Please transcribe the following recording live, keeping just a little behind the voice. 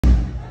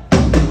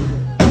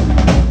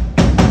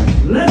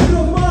Let's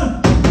go, come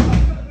on!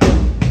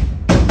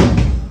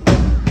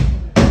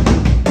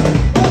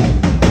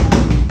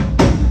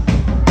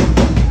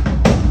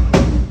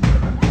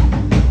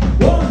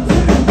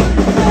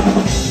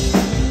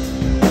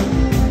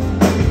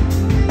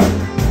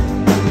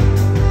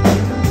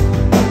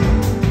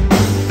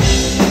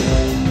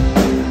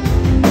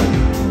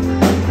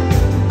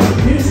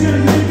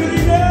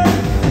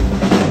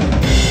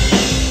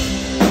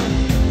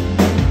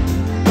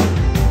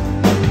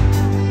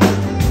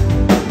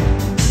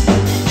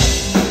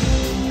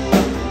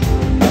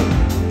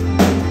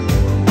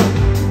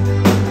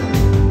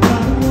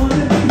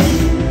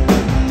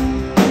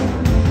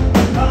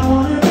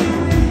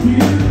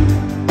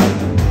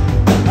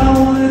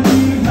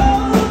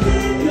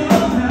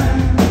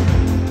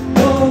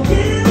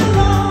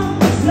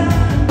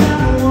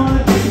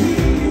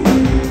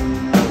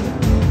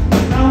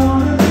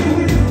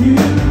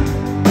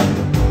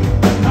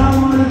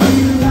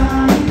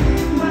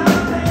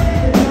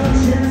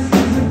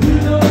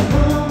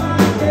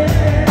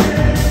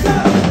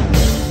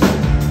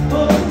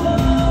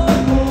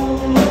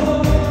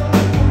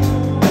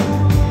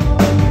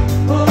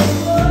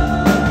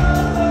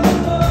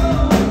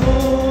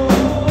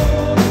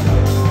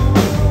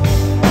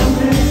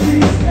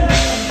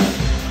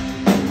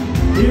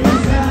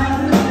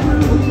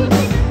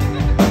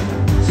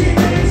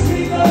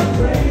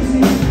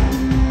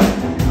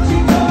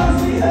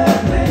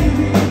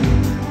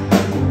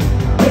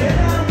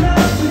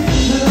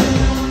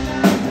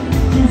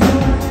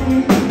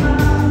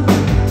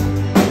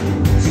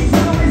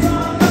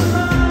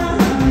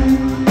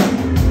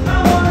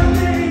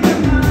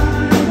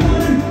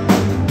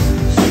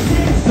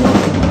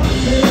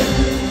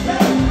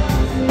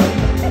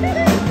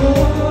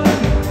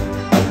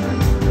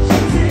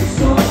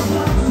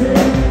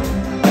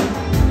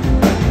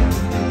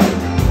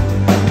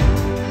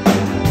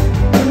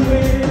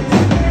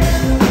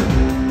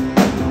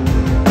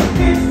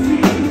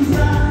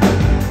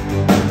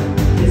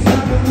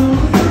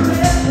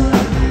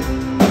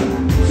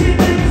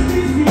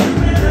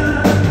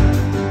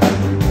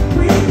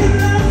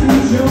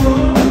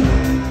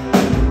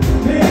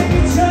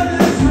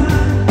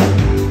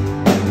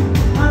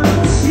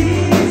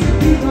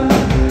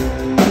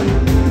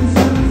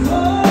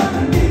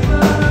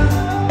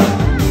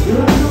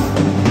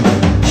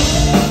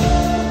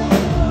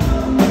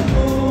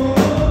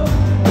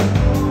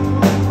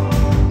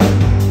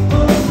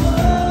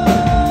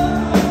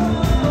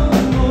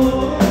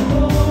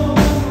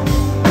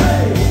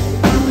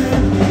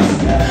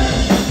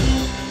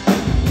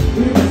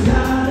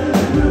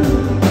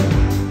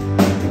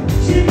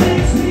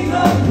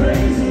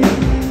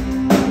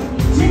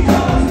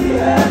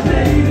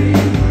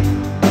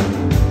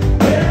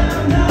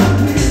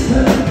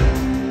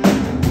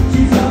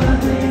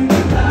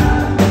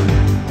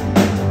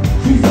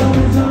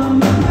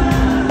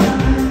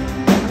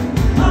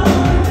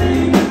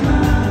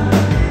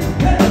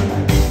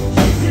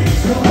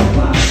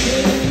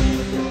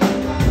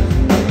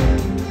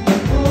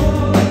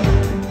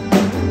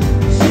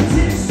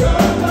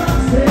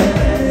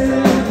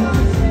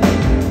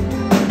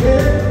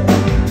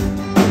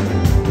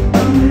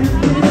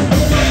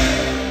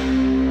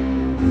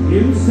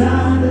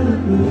 Inside of the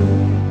blue,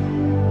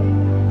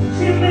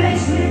 she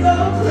makes me go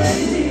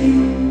crazy.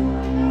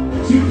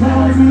 She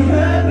calls me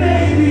her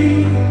baby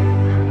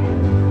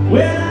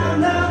when I'm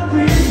not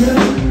with her.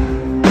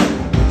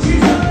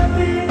 She's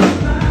always on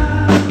my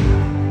mind.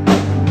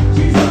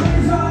 She's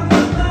always on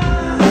my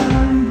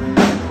mind.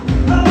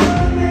 I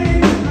wanna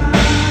make her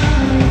mine.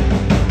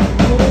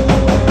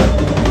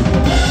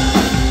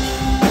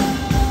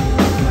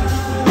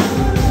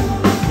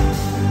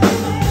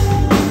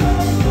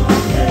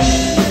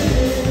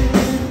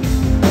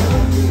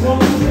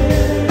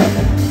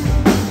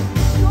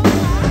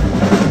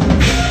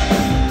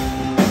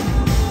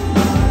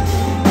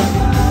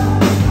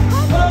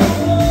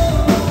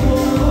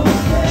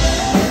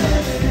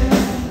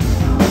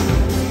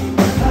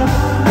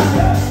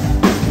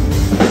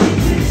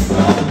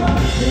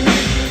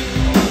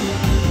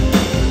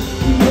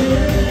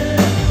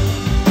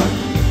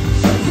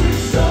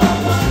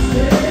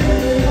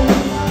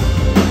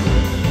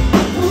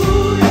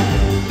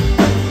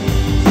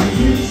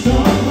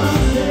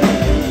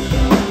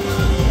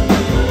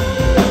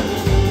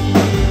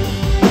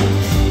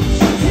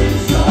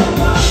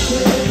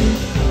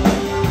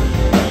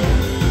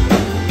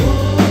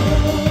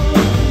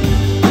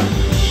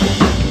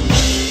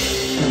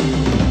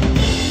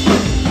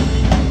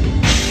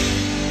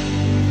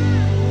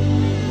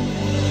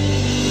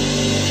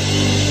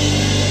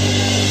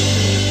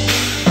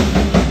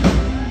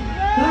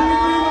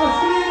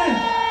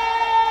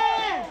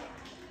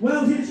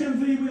 Well,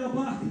 Hmv, we are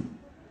back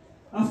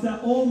after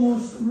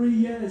almost 3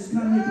 years.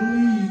 Can you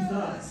believe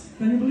that?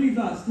 Can you believe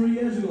that? 3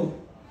 years ago.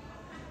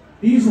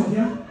 These were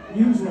here.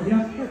 Yous were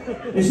here.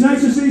 It's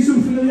nice to see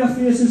some familiar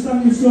faces.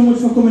 Thank you so much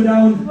for coming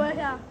down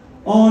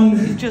on.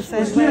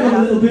 It's clear a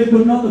little bit,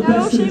 but not the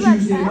best of the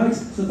Tuesday night.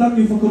 So thank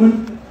you for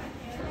coming.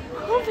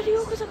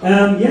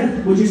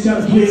 Yeah, we're just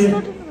trying to play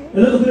a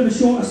little bit of a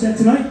shorter set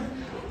tonight.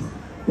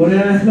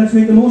 But let's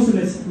make the most of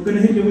it. We're going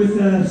to hit you with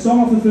a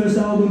song off the first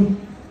album,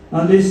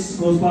 and this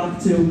goes back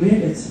to Make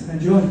It.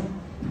 Enjoy.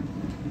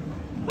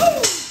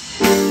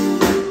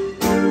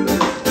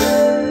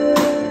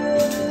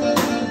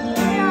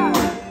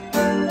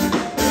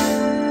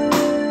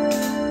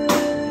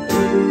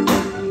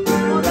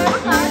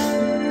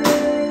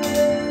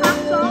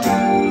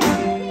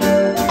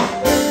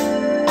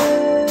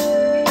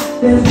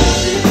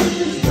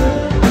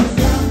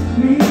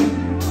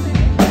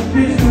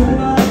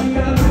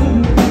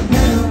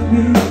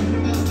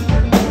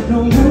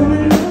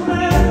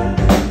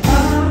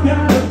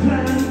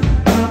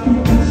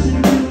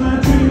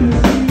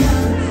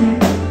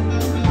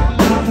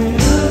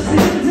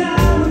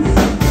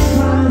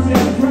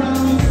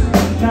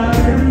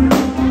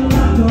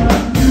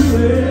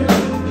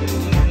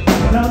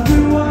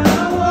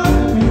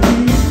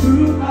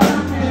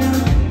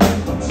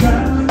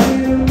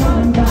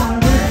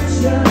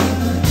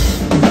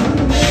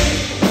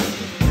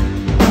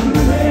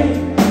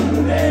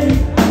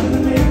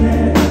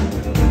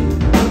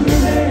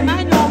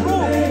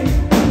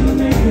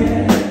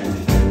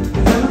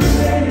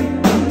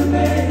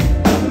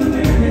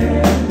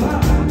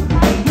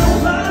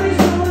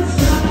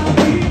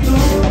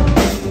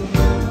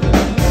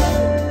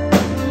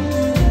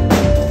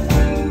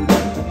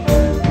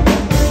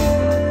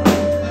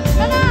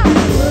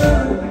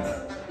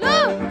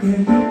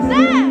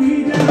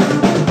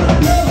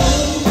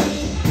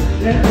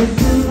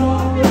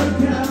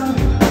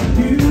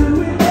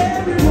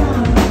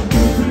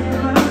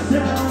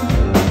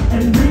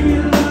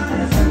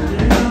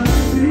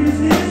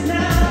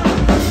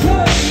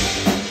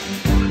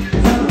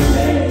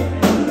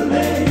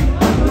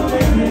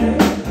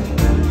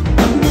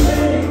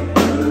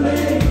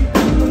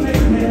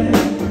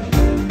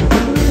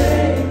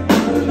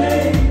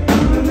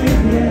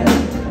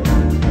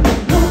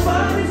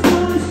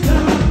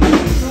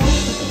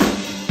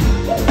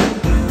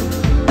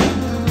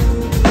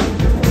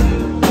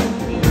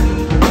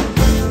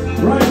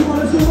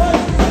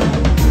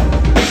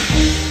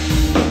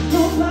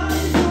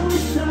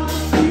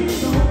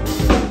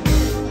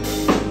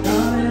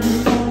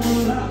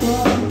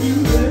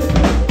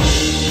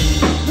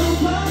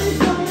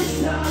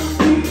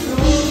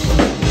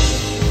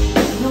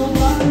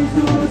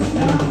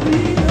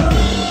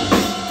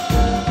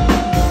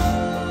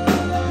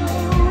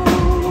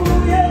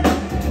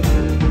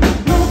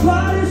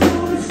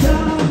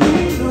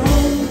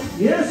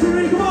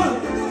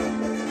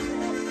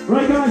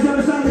 Right guys, you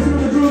understand this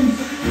on the drums?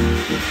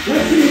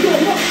 Let's see it go,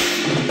 look!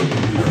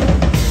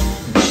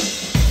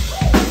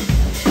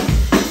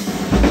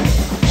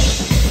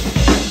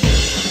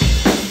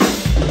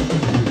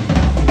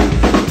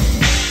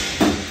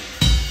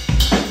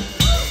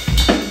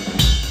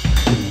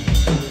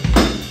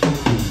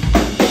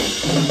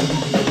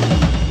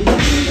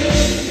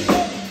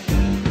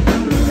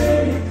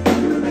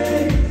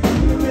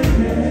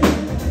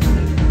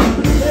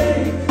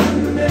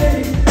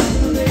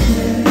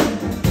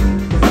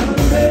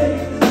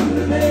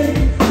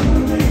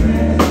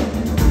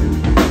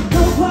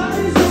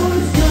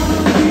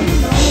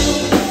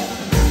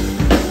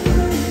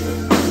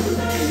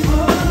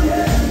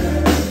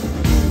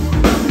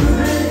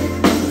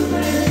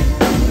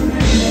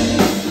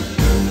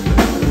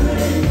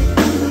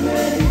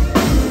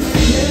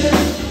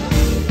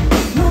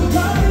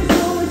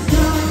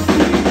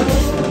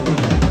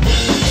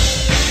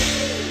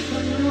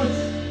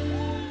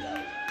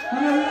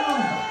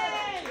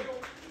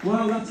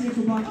 Well, that's it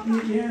for back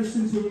 8 years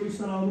since we released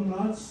that album,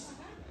 lads.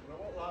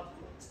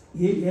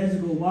 8 years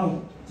ago,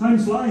 wow.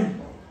 Time's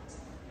flying.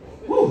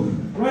 Woo.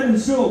 Right, and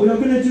so we are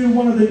going to do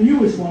one of the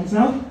newest ones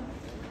now.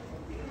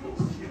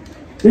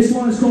 This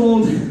one is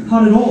called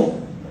Had It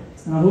All,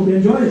 and I hope you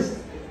enjoy it.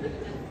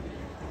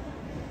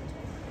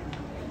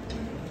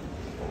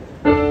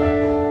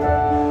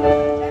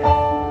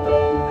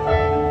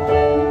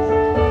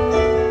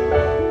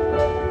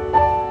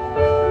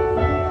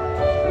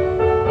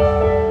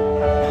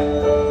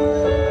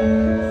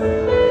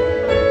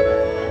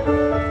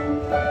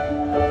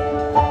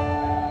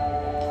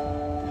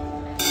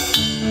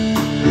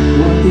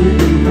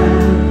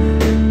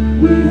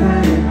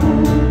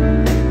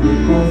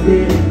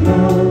 Didn't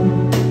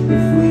know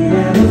if we'd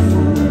ever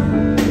fall,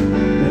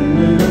 but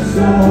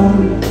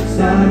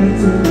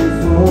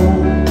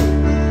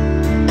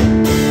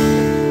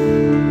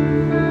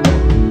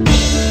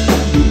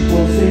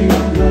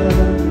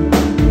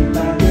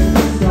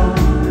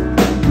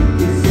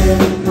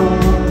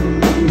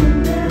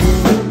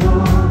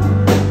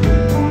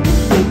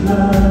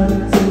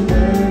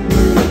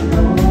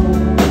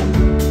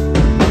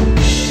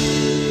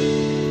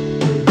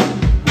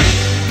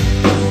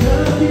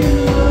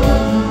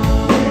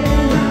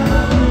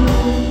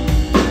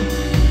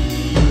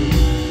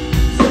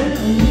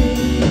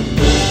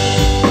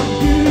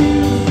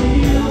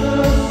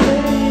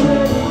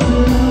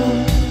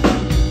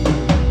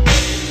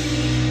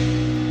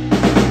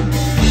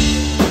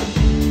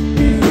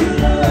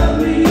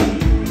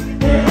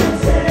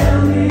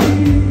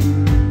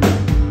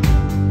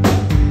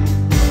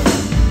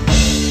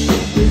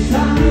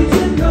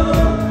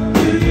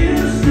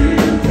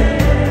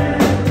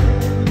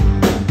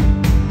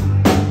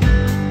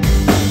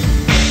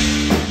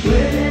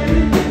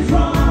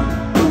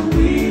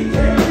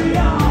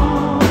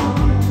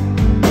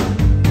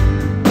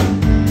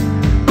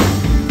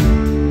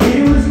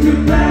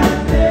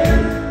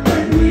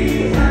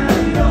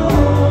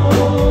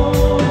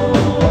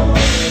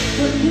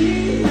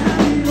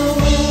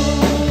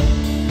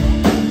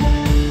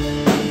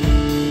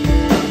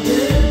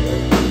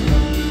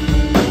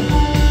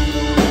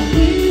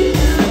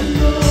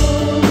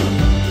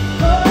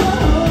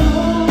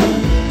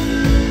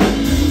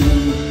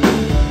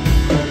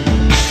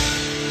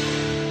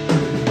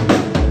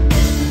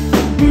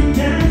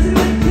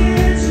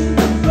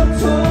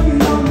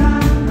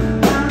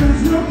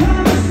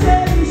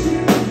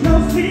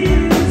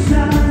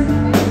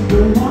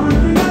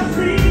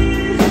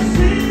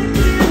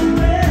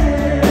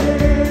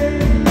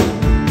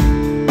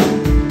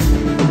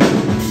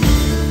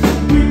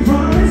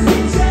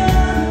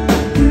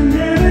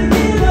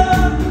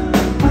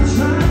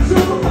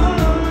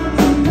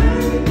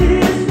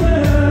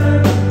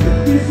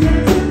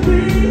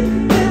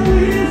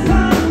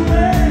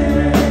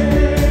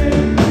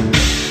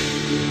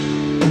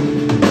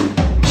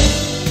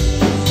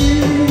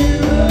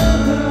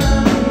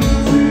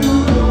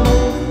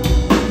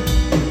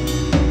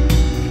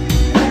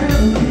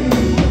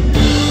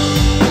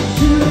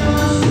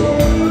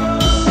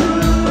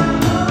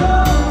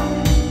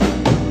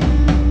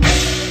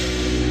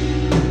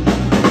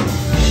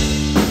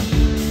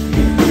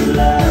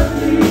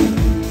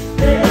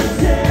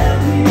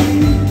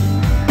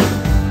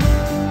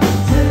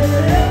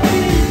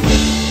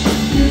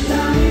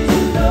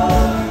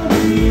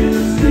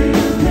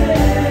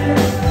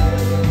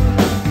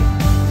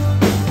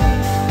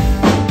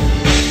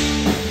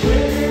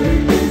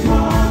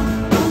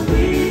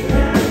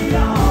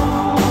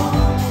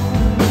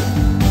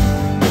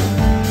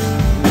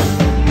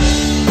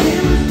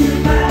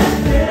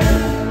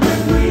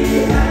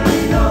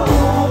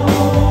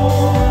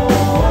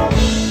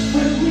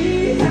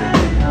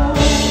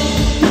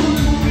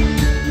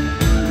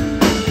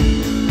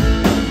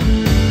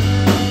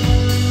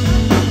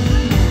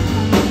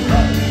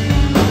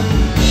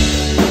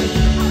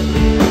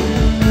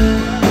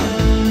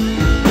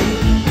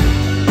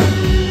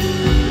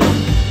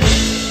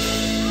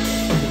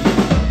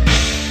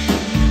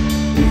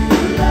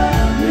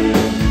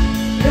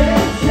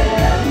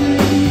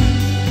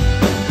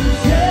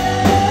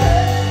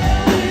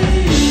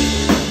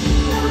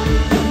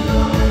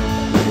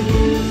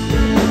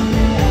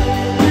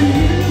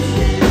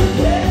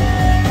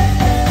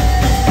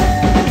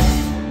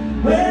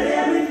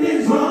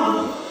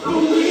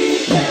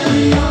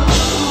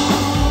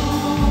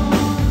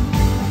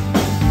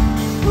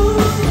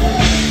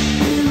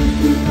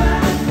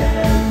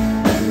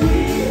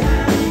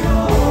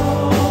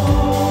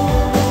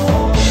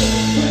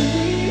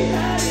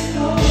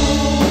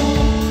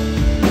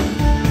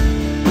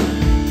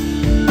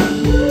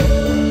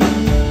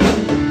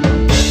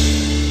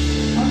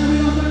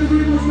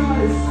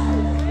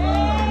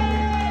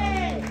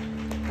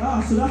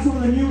so that's one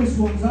of the newest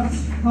ones,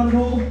 that's had it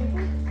all.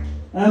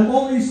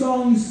 All these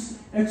songs,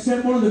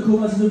 except one of the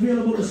covers, is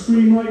available to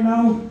stream right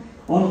now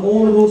on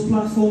all of those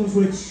platforms,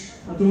 which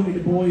I don't need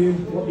to bore you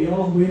what they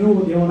are, we know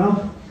what they are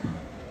now.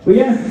 But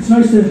yeah, it's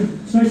nice to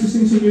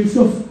sing some new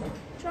stuff.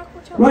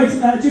 Right,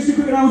 just a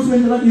quick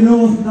announcement to let you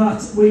know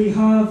that we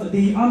have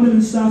the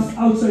ambulance staff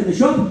outside the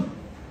shop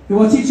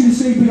who are teaching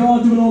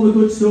CPR, doing all the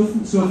good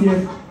stuff, so if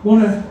you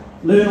want to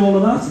learn all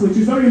of that, which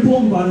is very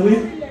important by the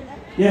way,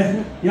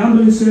 yeah, the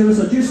ambulance service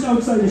are just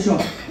outside the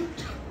shop.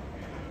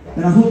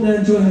 And I hope they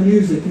enjoy the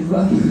music as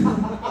well.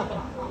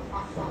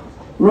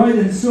 Right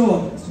then,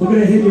 so we're going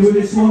to hit you with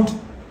this one.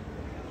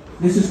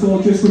 This is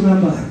called Just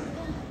Remember.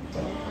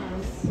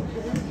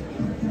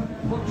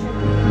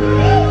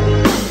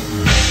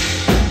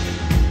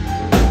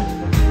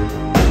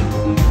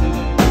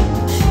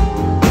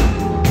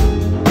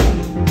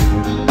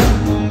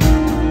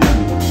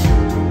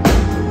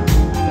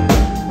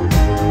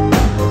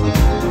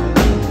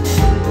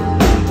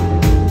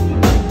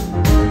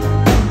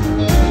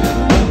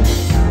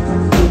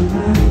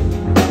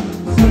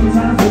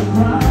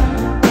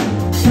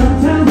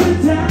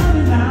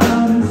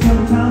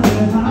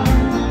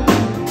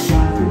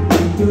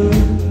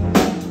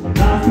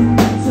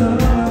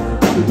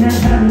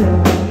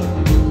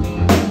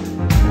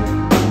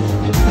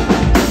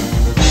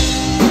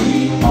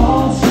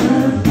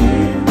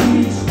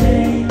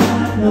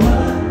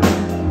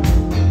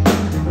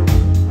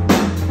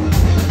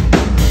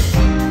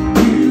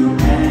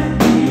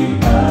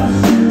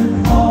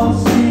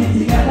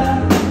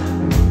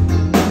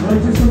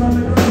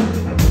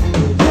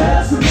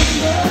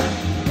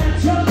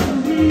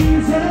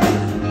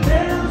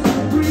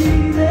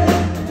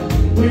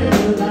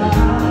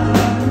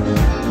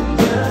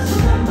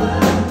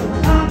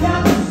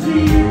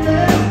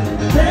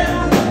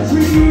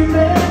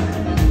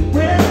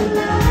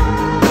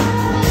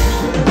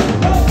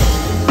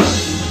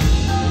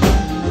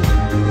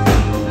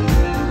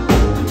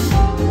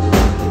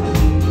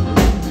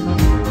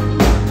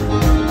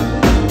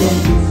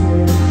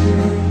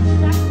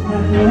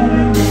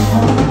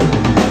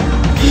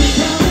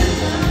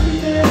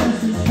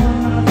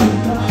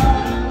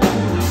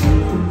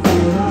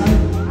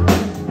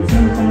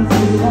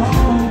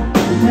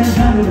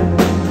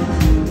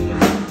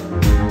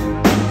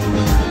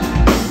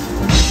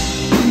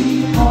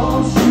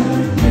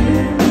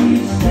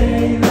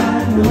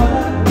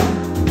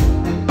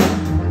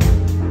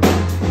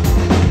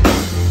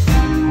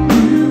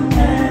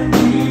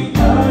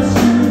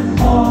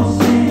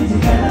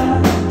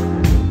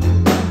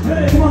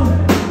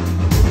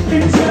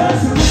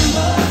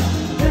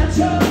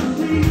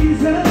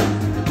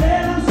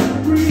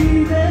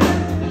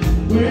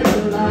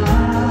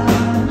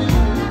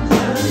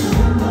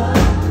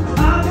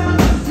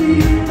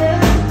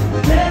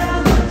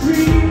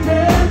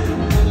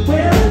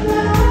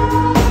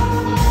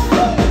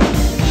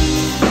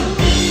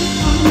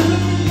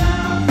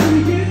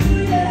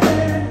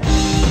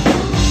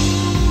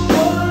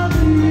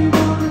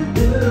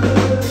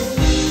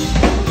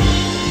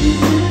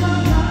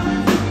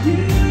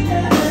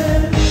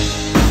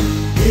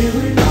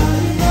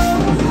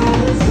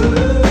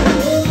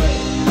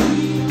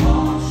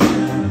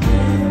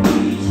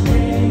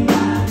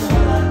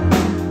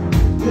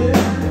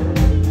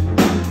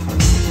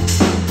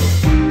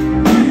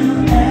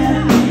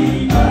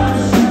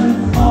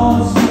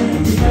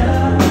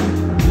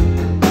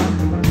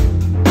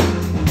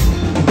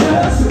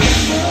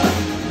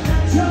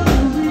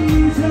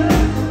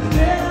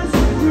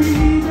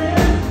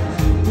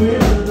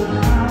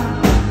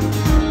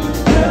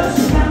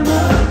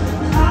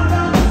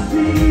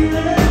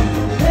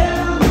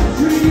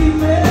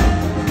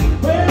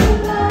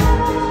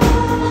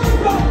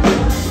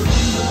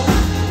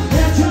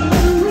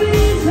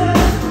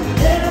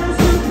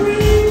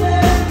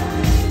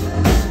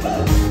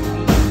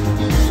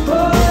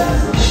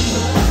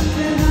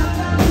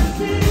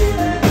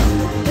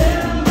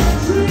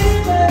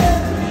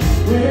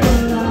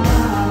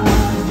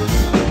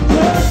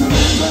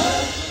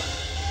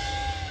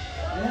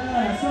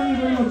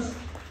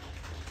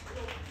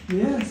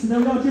 Yeah, so there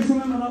we go, just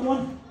remember that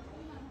one.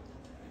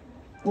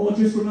 Or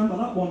just remember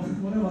that one,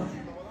 whatever.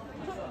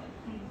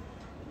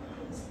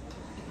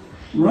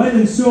 Right,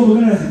 and so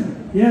we're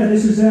gonna, yeah,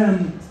 this is,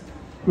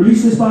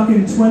 released this back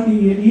in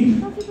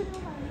 2018,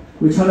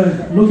 which had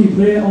a lucky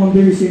play on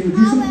BBC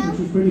Introducing, which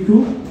was pretty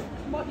cool.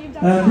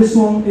 This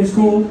one is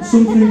called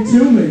Something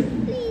to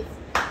Me.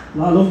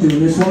 I love doing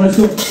this one, let's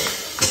go.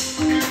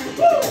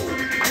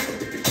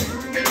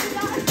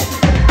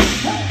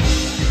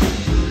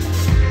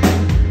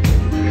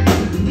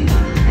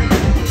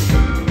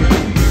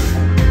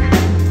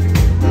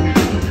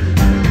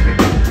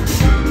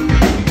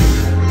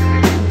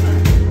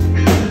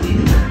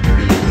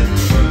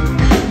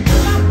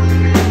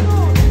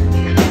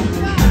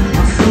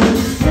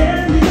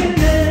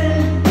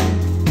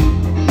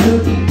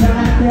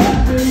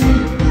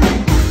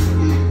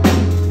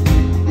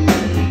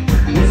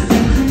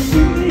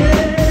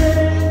 Yeah.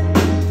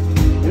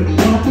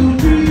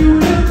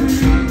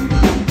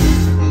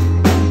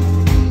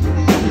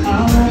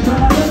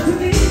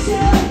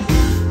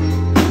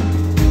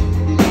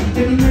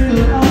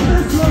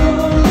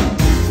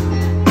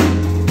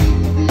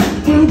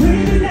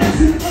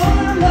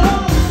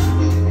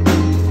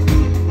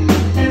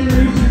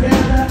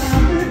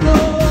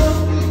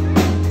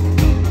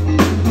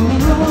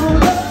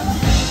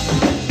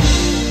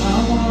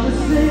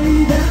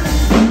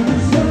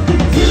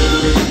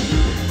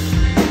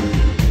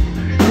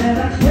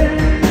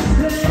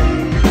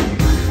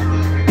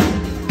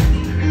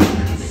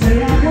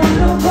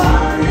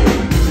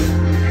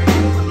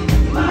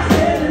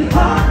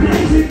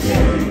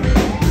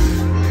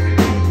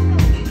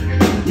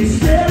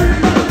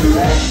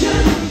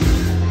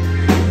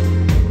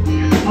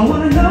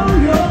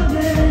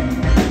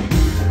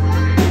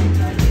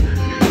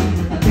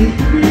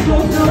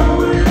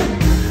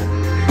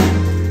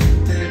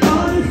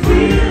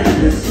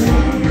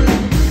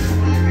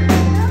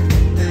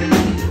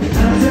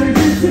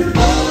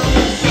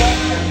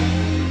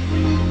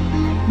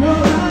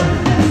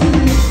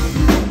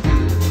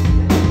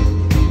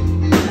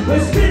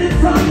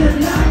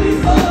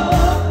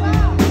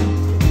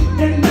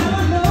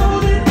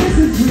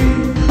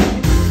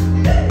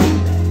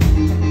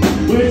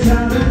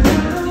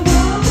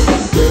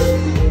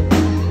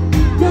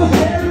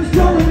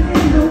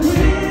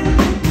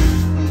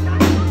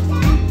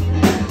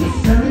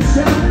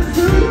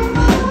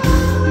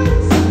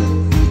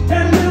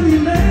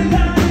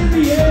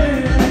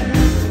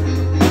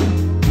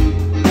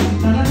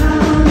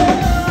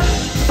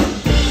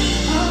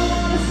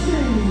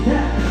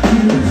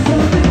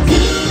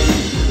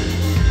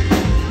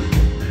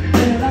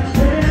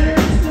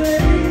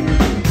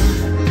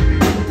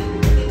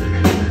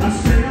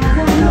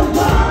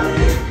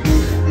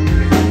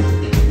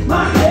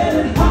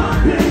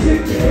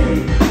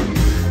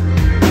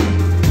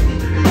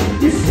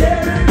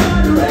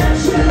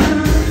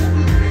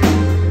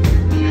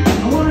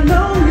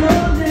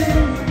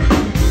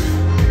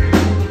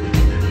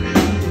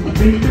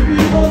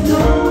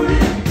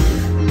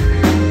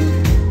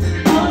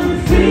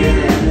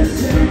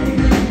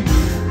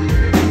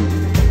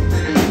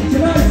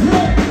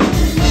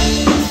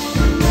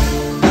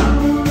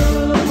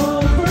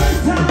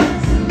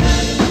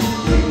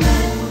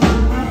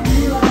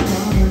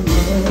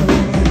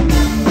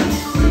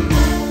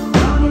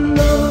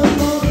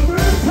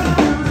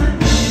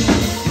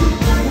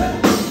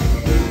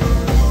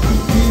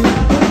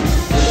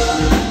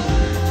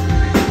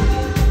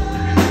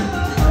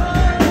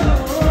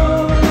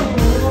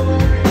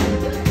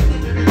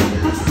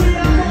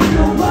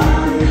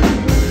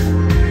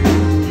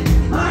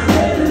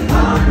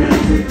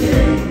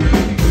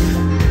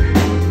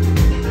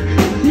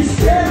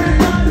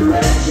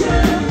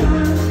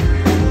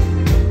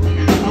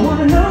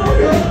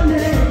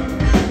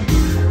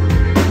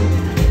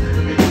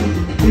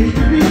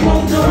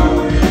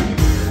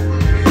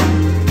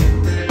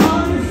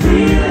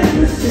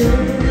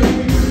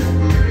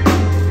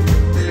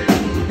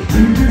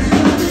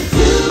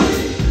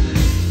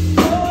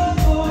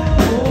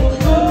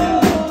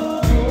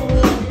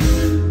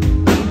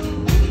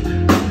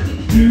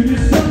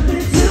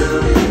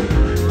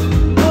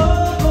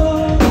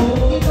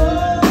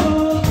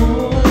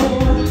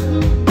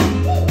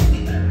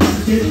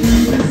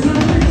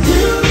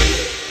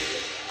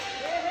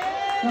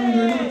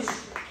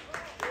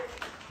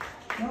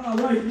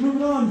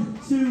 moving on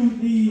to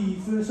the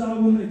first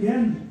album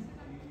again.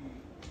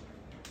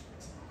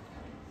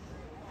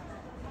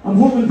 I'm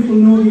hoping people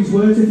know these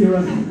words if you're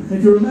a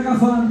mega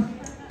fan.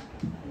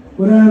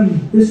 But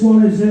this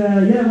one is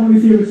one of my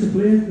favourites to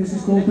play. This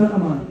is called Better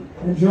Man.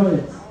 Enjoy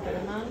it.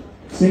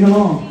 Sing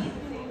along.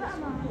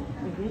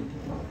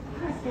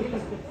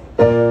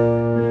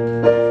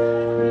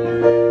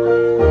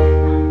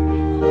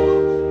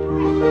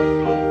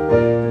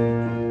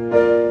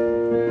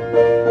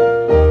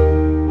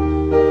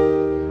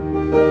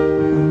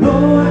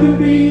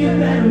 Be a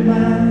better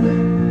man,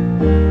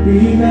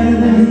 be better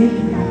than he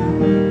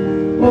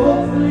can.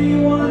 Hopefully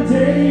one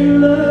day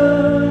you'll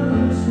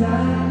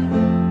understand.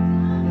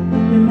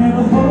 He'll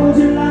never hold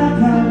you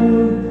like I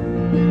would,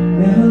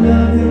 never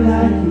love you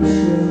like you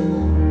should.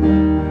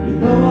 You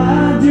know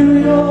I'd do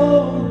it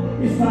all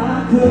if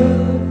I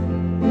could.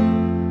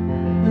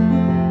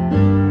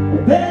 A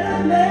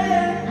better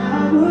man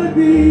I would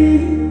be.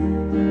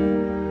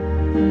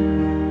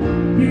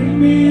 Give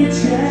me a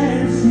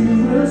chance,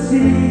 you will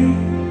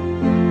see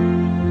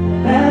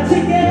that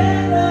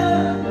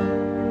together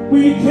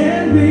we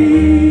can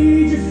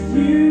be just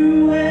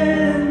you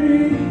and me,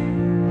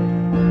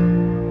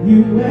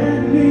 you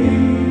and me.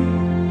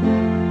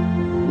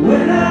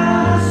 When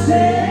I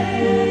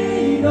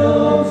say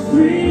those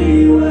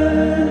three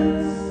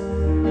words,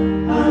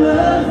 I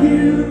love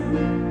you,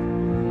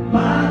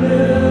 my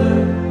girl,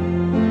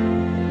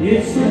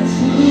 it's the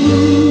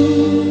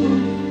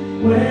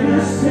truth. When I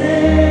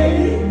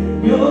say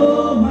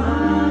you're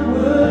my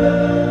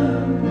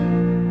world,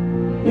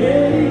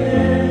 yeah,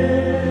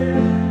 yeah.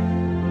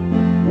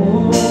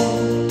 Oh,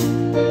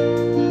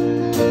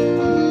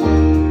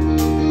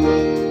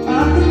 I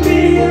could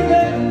be a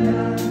better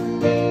man.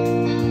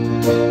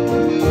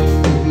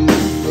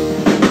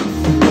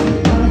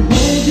 I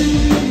hold you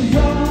in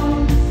your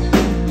arms,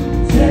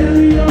 tell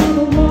you you're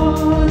the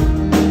one.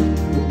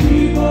 We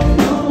both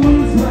know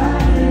who's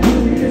right and who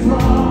is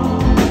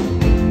wrong.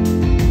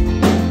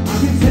 I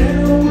can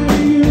tell when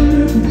you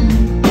look at me,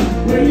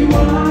 where you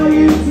are,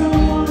 you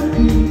don't wanna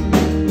be.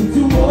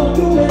 To walk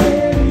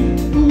away, it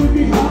would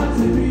be hard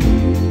to be.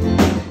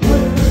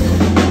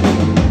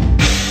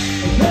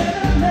 A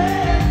better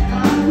man I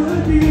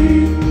would be.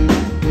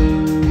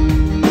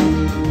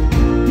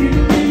 Give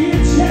me a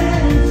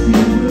chance,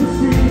 you will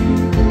see.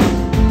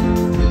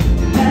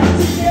 Now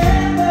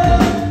together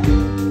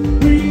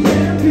we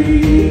can be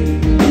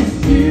just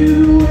you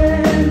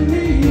and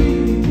me,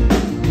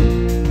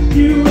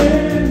 you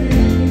and me.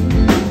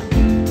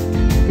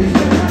 'Cause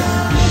when I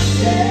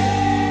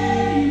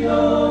say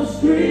those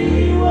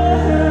three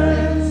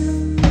words,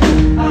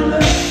 I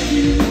love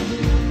you,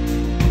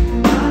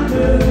 my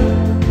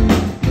girl,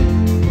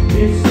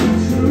 it's the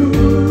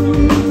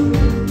truth.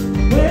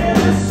 When I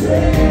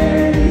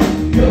say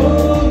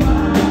you're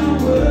my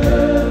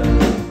world,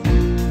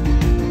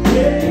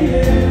 yeah,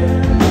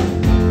 yeah.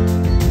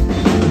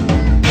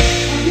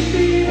 I could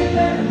be a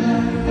better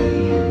man.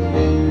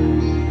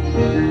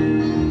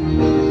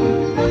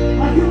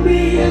 I could be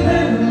a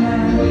better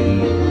man.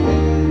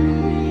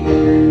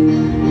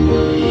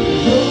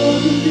 Oh, I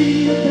could be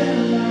a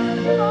better man,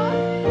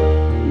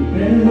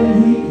 better than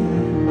he can.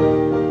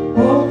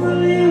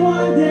 Hopefully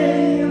one day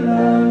you'll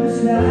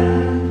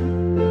understand.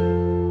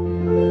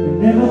 He'll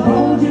never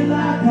hold you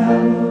like I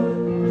would,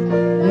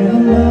 never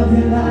love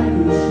you like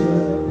you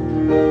should.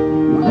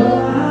 You know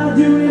I'd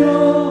do it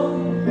all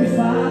if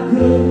I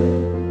could.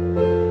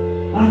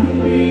 I could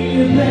be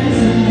a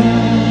better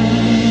man.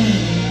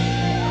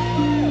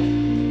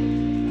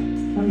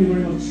 Thank you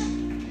very much.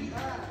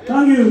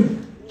 Thank you.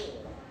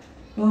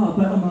 Ah,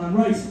 Better Man.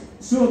 Right.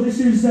 So this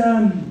is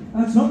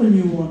that's not the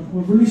new one.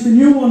 We've released a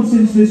new one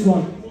since this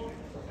one.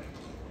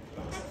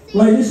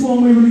 Right, this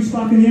one we released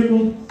back in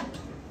April,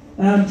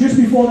 just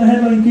before the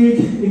headline gig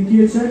in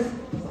Gateshead.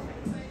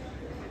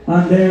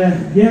 And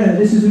yeah,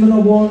 this is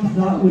another one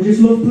that we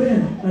just love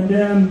playing.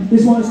 And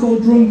this one is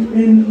called Drunk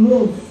in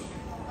Love.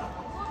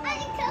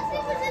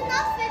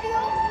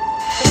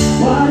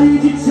 Why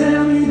did you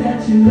tell me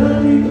that you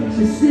love me but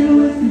you're still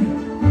with me?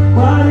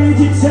 Why did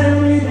you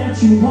tell me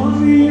that you want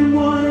me and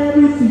want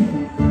everything?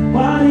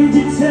 Why did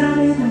you tell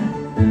me that?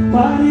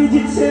 Why did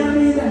you tell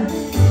me that?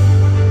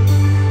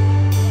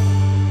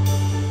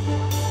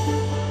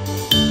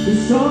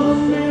 There's all the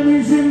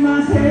memories in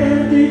my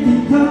head, they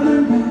keep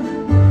coming back.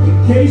 In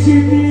case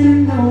you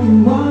didn't know,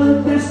 you are the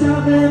best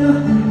I've ever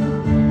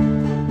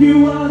had.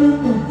 You are the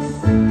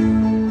best,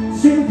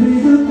 simply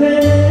the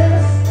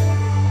best.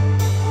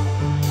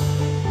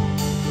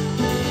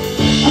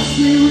 I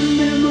still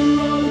remember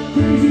all the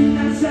crazy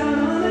nights out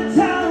on the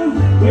town,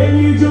 when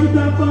you jumped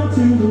up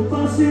onto the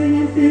bus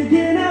singing,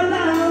 thinking out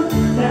loud.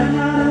 That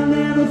night I'll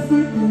never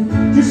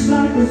forget, just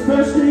like the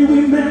first day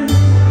we met.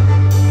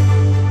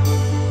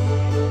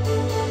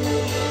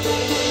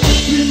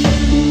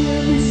 Remember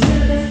when we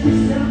said that we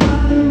sat by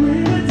the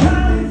river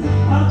time?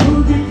 I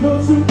pulled you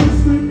close and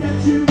whispered that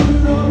you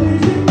would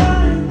always be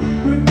mine.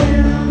 But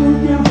then I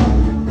broke your heart,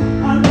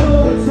 I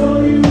know it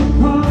tore you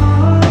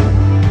apart.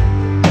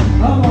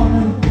 I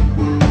wanna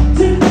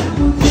tonight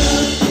we'll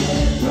just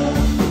get drunk.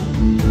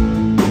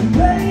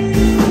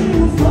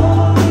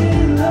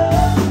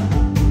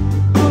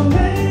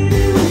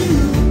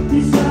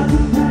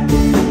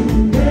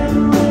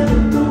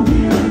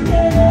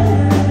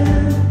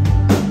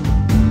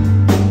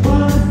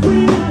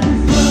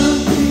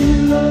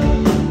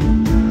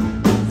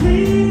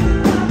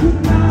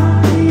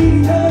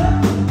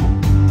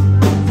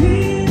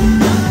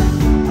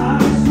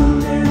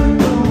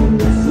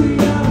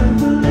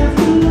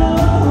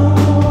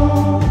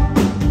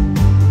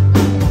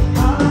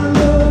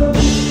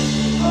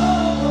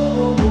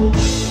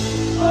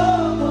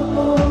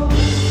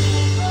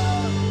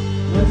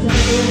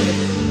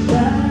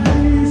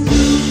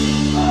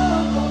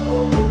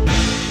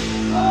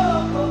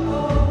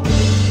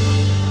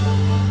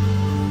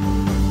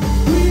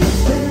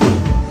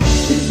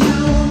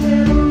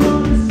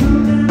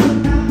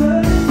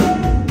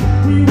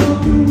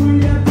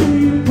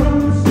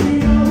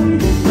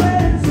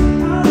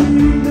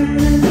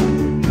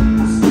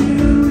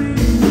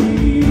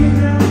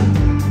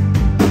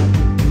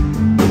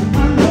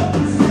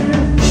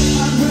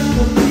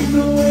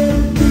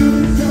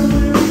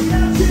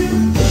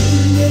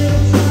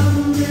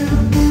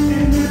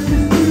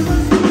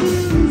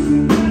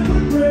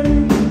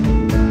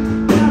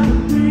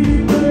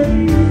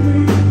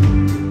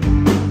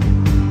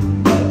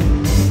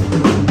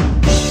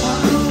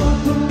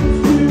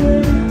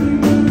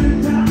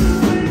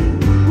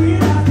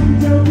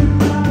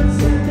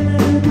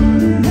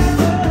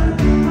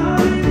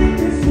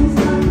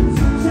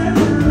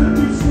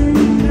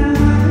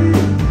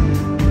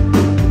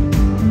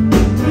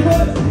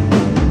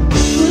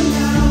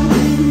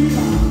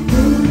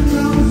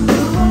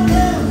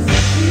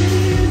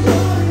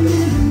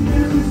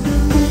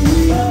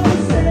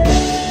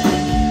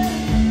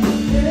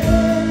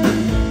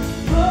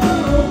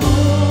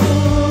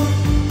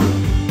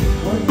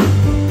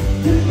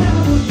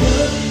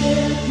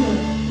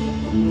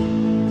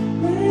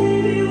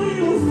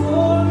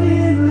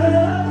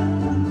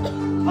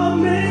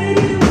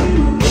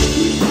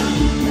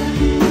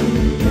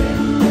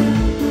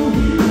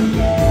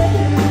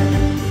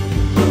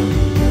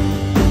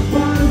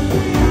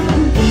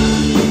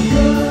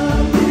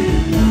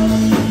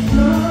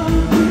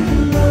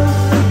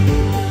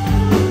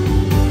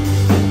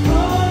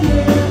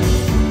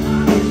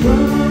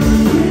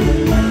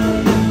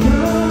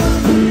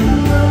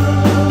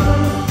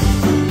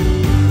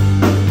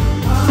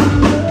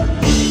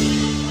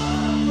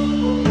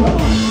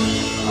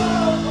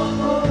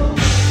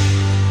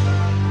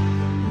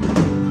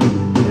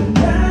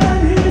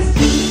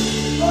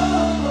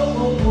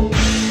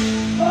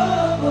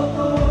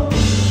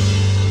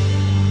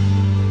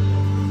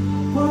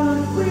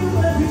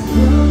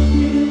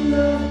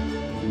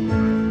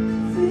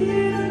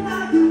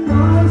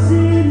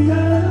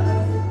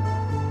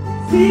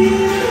 So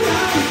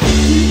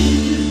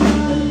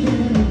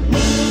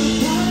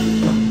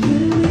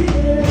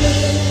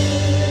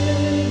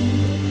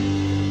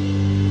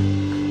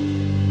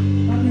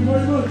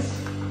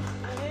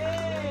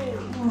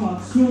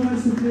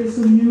nice to play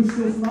some new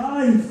stuff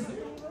live.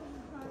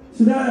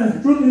 So there,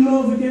 Drunken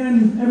Love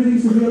again,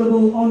 everything's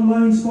available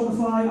online,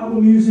 Spotify,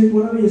 Apple Music,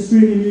 whatever you're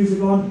streaming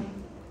music on.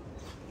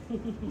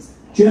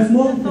 Geoff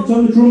MULL, it's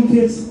on the drum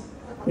kit,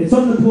 it's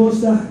on the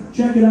poster,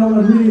 check it out, I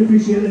really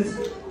appreciate it.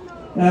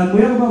 We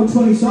have about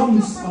 20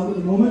 songs out at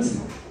the moment.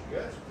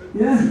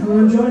 Yeah,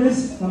 we're enjoying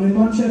it. I'm in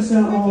Manchester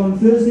on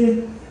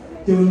Thursday,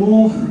 doing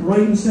more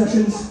writing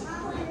sessions.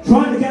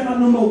 Trying to get that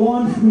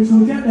 #1, which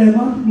we'll get there,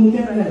 man, we'll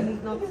get there.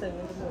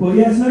 But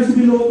yeah, it's nice to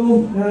be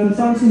local.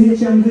 Thanks to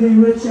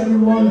HMV, Rich,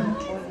 everyone.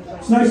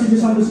 It's nice to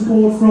just have the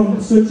support from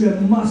such a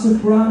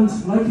massive brand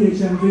like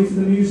HMV for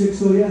the music.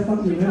 So yeah,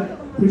 thank you, mate.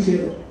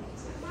 Appreciate it.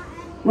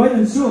 Right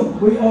then, so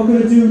we are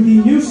going to do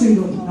the new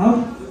single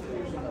now.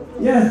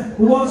 Yeah,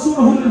 we were sort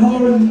of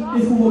humming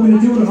if we were going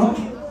to do it or not.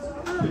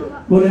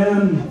 But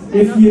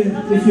if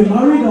you're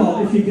married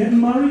or if you're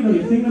getting married or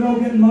you're thinking about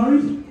getting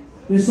married,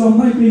 this song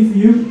might be for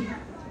you.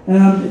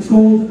 It's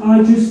called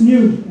I Just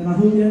Knew, and I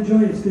hope you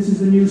enjoy it. This is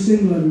the new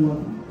single,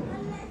 everyone.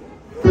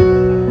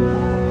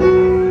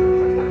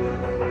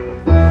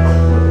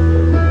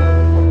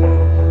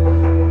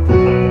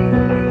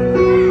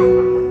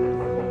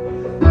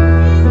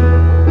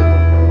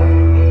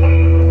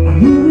 I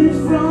knew it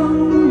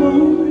from the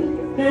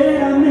moment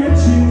that I met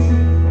you,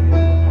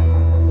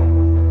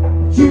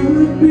 you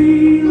would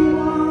be the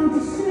one to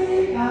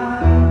say I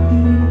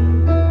do.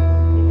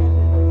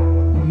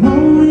 I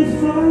know it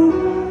from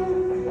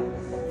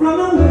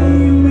the way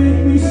you make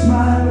me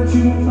smile, but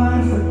you won't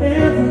mind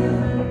forever.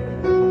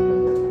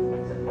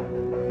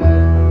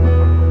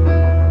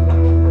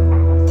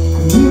 I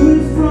knew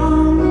it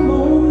from the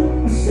moment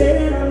I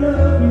said I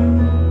love you.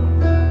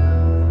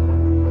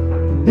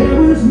 There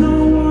was no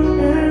one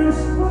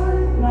else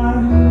quite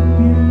like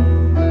you.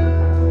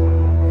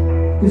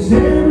 'Cause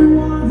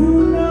everyone who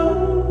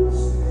knows,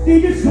 they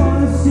just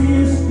wanna see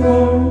us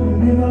grow and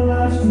live our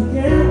lives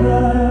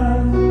together.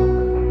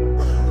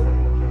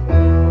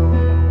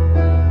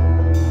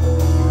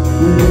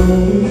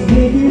 Always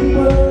make it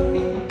work,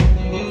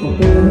 for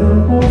better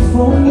or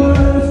for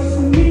worse,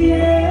 me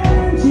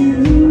and you.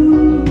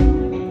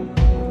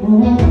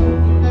 Oh.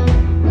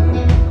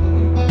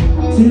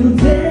 Till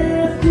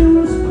death do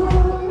us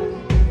part,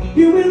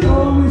 you will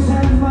always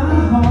have my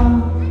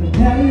heart, and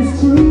that is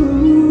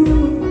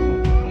true.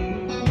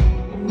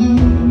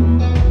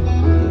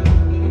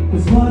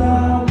 'Cause what I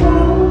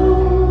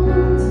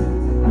want,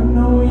 I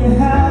know you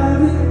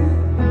have it.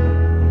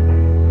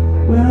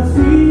 When I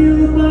feel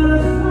the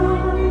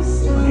butterflies,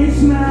 it's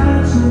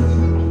magic.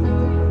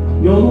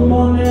 You're the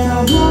one that I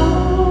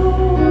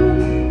want,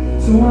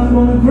 so I'm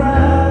gonna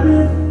grab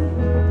it.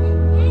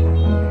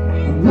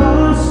 I'm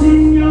lost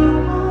in your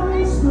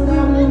eyes, but I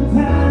won't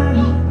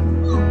panic.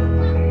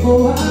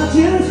 Oh, I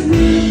just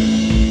need.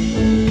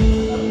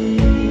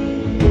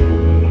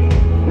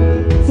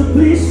 So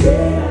please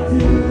say I do.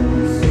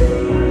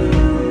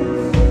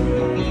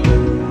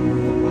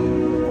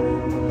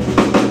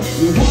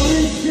 You want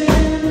it, say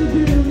and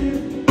do it.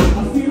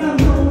 I feel I've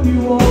known you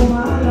all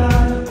my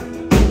life.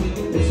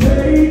 Let's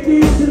make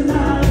this a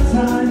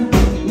lifetime.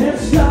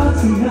 Let's start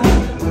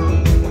tonight.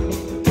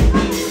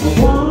 I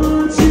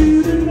want you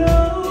to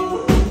know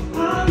I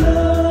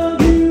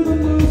love you the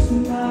most,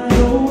 and I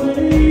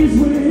always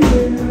will.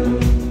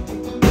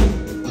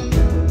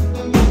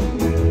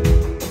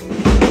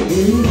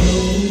 We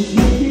always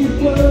make it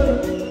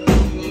work,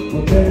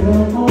 for better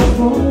or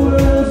for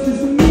worse,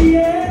 just me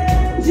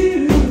and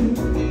you.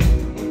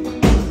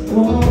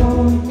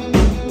 Oh.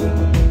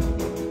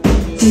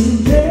 Till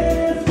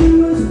death do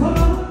us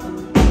part,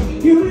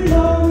 you will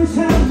always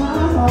have my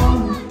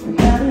heart, and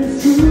that is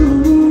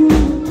true.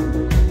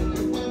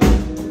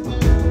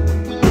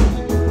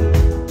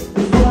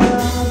 'Cause what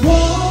I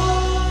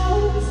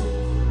want,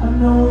 I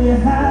know you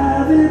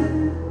have it.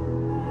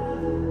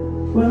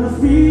 When I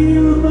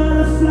feel the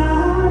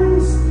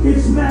butterflies,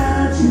 it's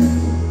magic.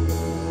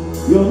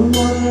 You're the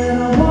one that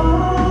I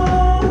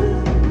want,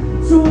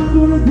 so I'm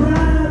gonna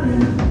grab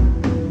it.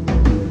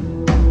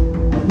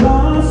 I'm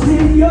lost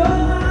in your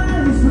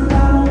eyes, but I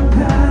won't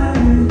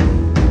panic.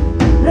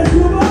 Let's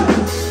move on.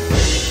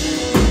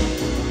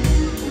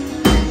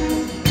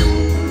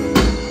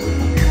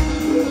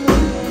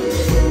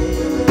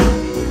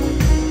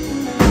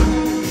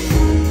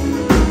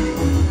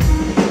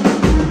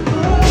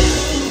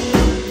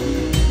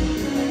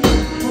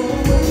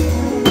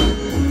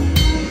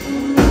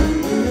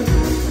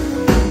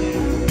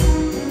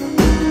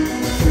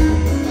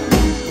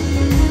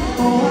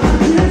 Oh, I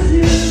just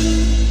knew.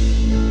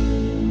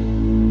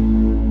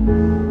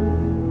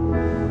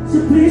 So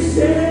please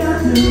say I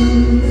do.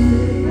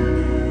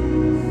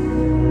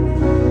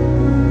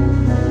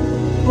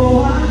 Oh,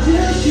 I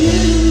just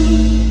knew.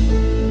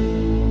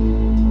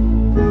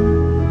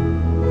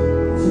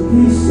 So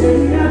please say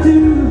I do.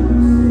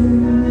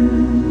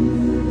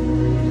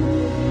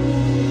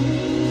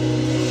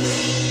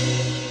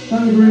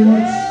 you very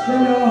much. There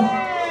we are.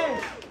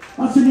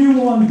 That's a new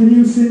one, the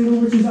new single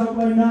which is out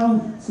right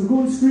now. So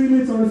go and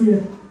stream it, or if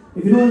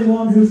you know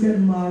anyone who's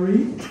getting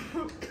married,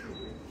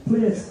 play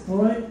it,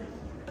 alright?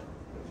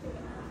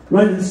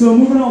 Right, and so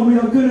moving on, we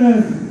are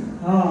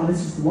gonna...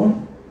 this is the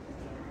one.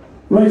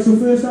 Right, so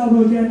first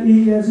album again, 8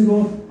 years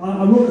ago.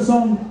 I wrote a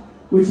song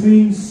which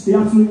means the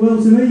absolute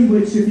world to me,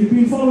 which if you've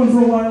been following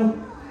for a while,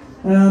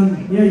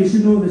 yeah, you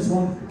should know this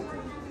one.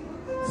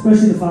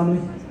 Especially the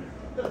family.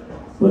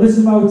 But this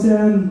is about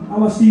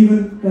our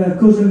Stephen,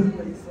 cousin,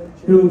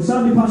 who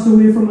sadly passed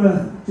away from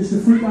just a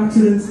freak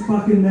accident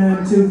back in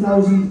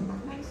 2000.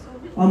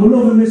 And we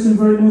love and miss him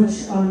very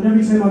much, and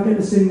every time I get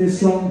to sing this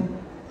song,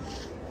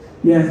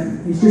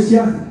 yeah, he's just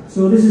here.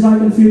 So this is I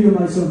Can Feel You,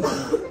 My Son.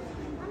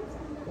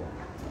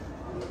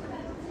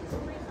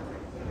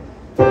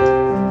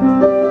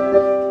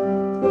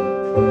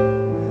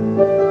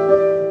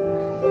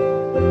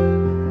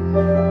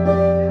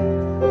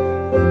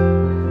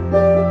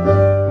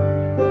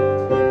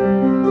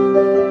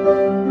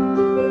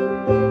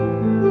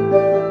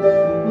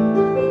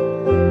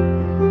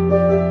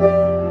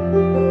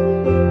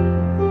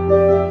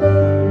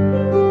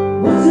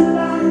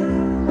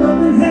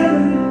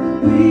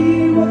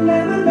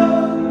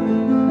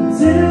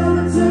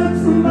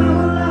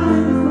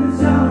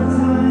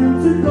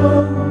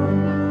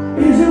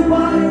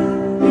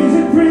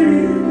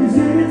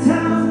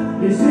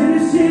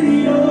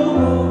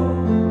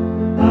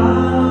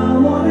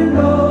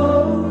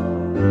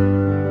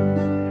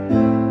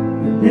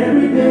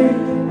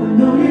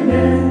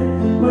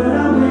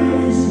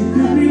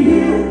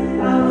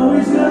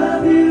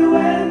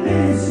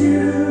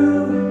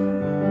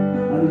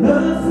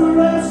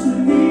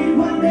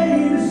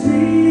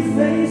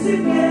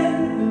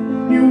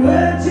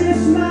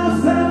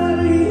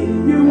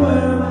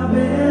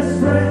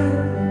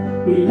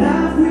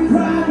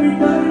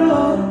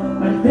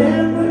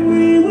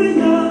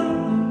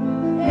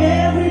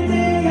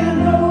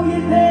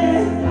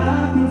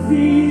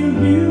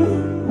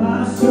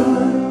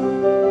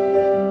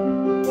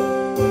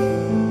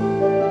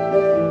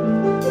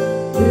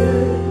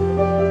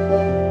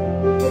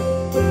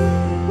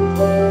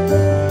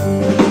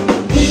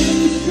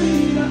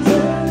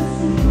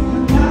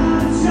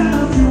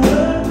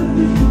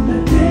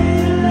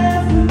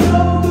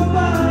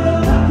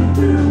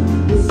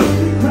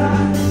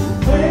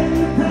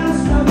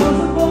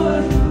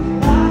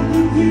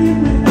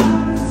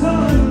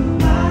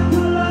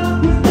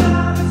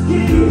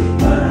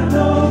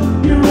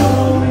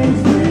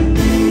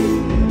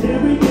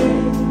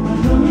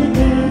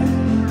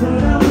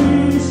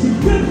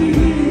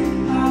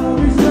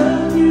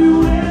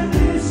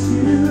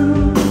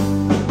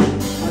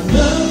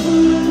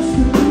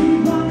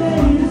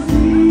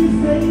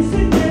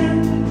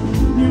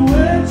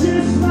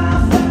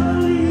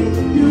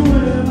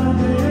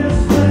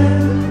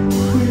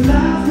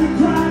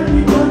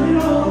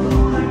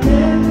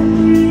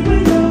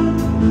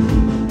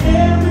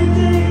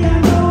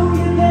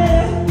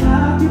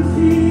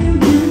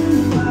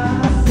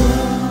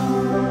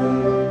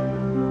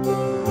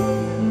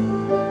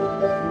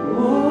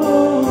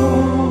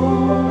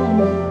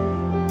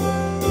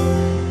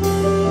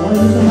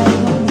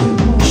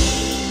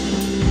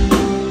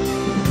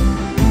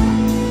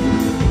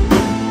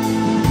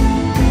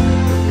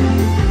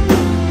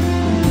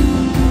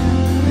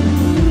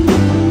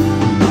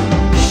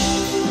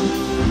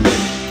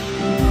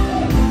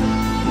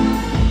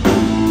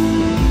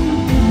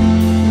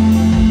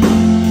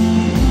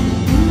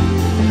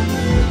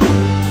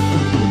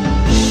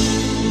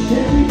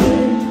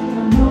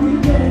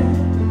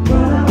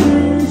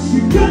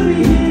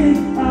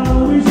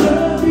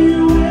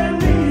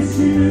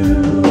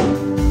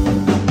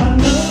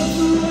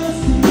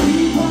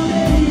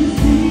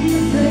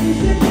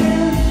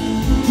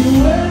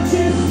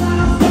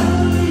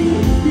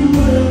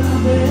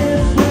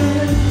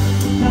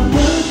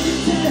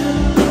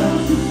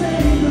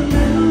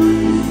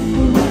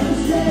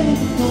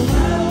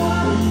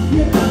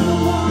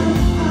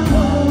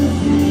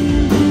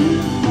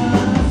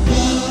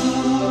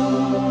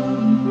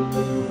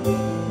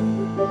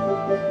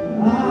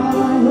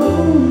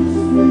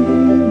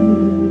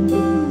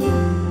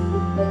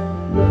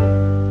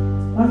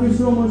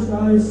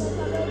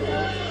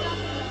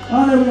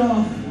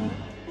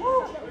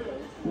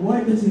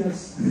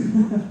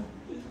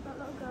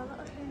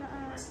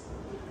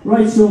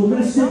 Right, so we're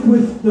going to stick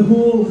with the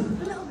whole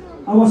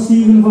our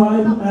Stephen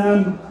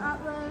vibe.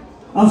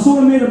 I've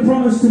sort of made a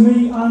promise to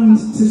me and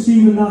to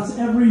Stephen that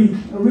every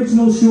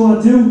original show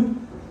I do,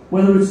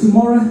 whether it's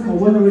tomorrow or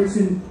whether it's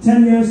in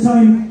 10 years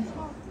time,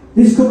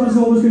 this cover is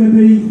always going to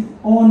be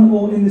on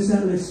or in the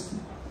set list.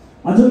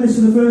 I've done this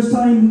for the first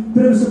time,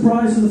 bit of a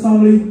surprise to the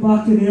family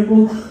back in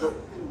April,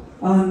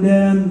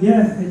 and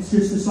yeah, it's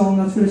just a song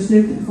that's going to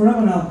stick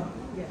forever now.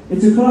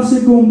 It's a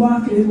classic going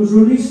back. It was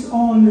released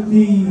on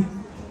the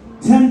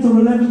 10th or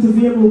 11th of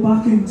April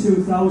back in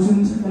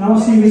 2000, and our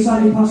Stephen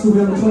sadly passed away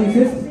on the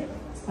 25th,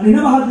 and he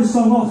never had this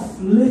song off,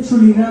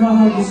 literally never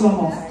had this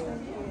song off.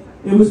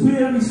 It was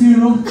played at his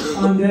funeral,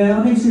 and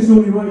I think it's just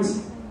only right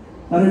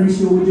at every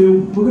show we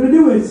do. We're going to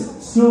do it.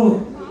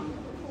 So,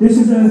 this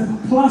is a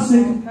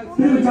classic,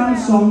 bit of a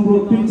dance song, but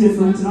a bit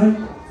different tonight.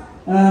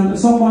 A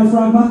song by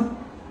Fragma,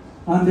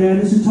 and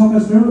this is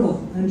Toka's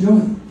Miracle.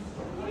 Enjoy.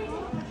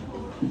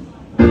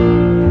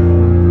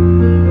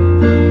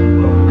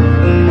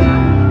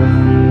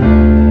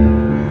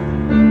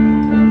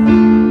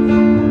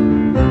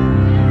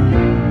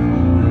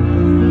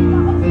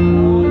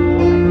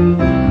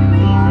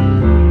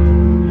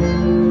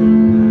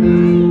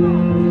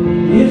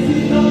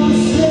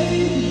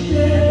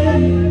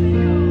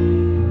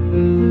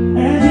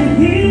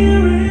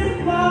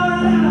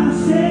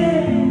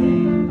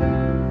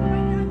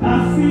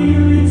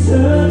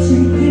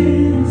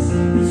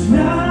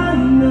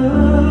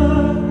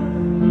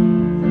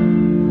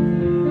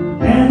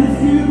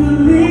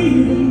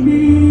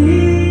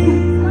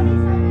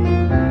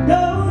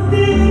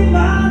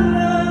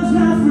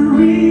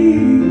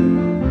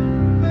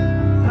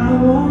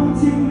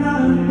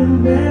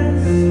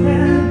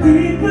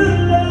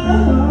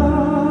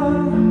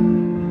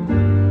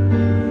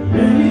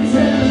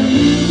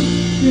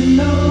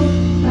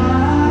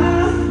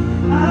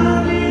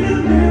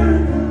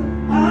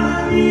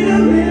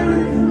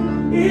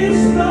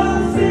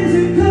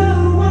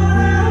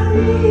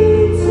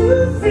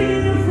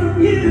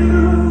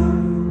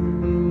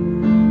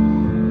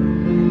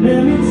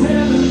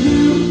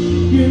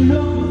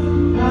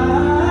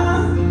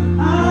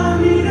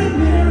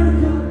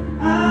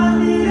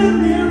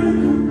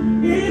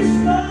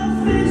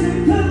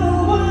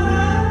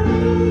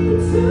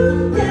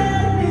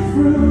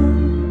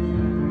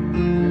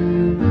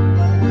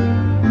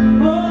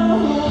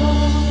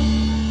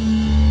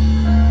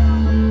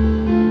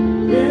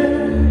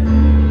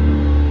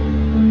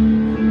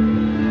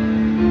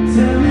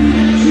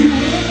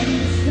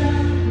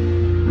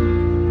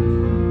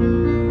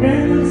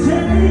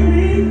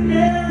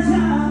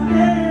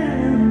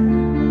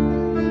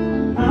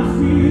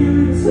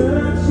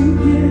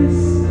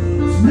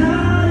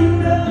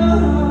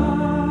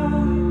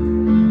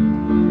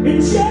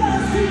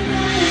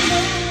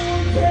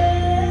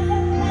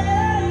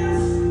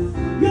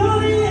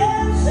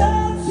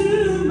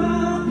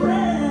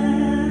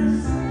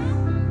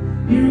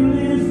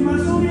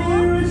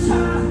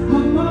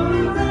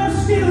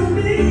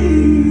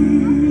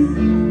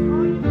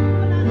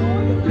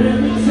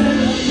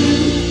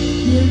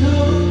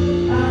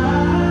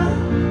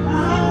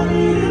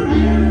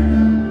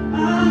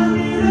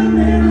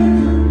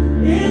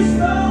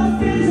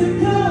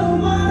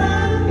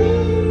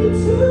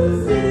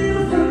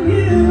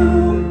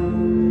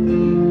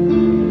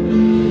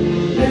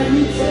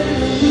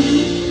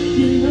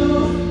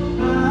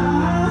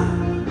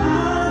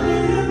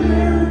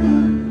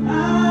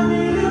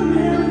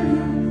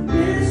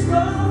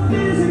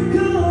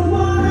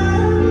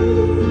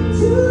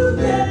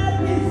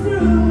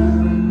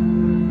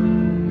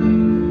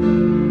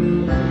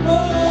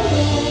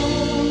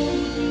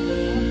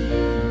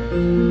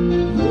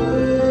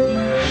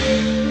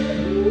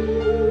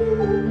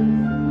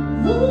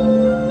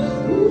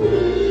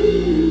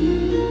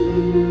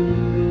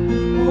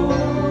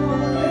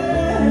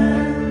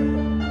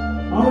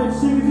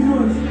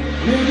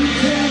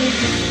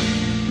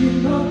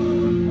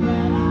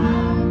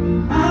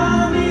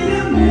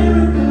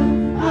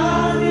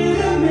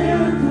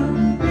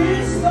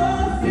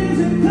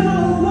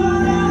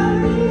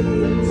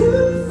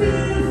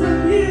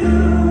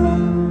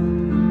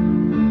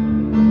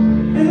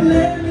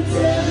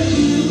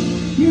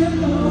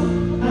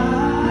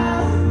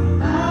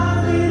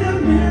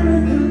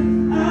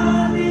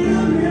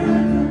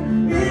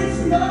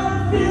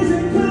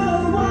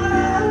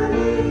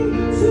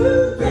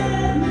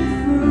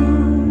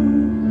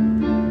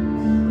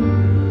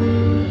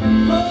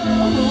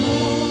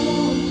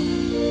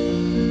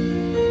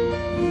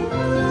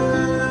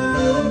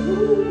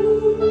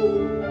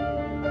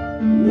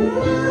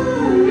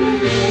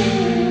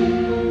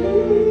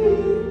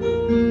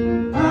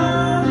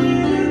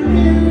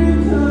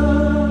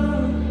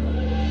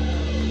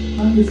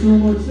 So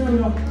much. There we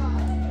go.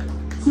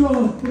 So,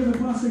 a bit of a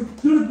classic,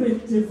 done a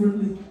bit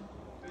differently.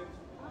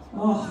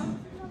 Oh,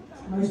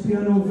 nice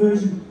piano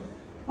version.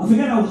 I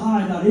forget how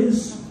high that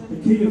is, the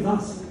key of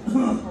that.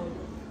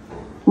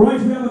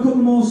 Right, we have a couple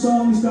more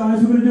songs,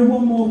 guys. We're going to do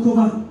one more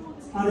cover,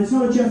 and it's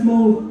not a Jeff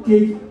Mull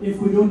gig if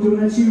we don't do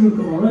an Ed Sheeran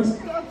cover, alright?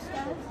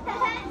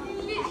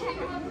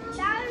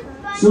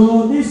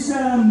 So this,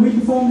 we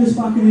performed this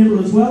back in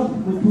April as well.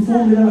 We've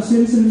performed it ever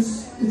since, and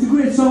it's a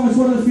great song. It's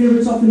one of the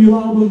favourites off the new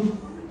album,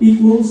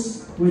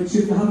 Equals, which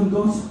if you haven't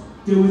got,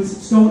 do it,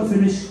 start to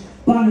finish,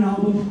 banging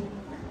album.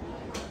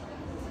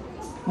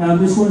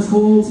 This one's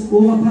called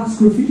Overpass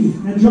Graffiti.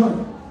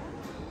 Enjoy.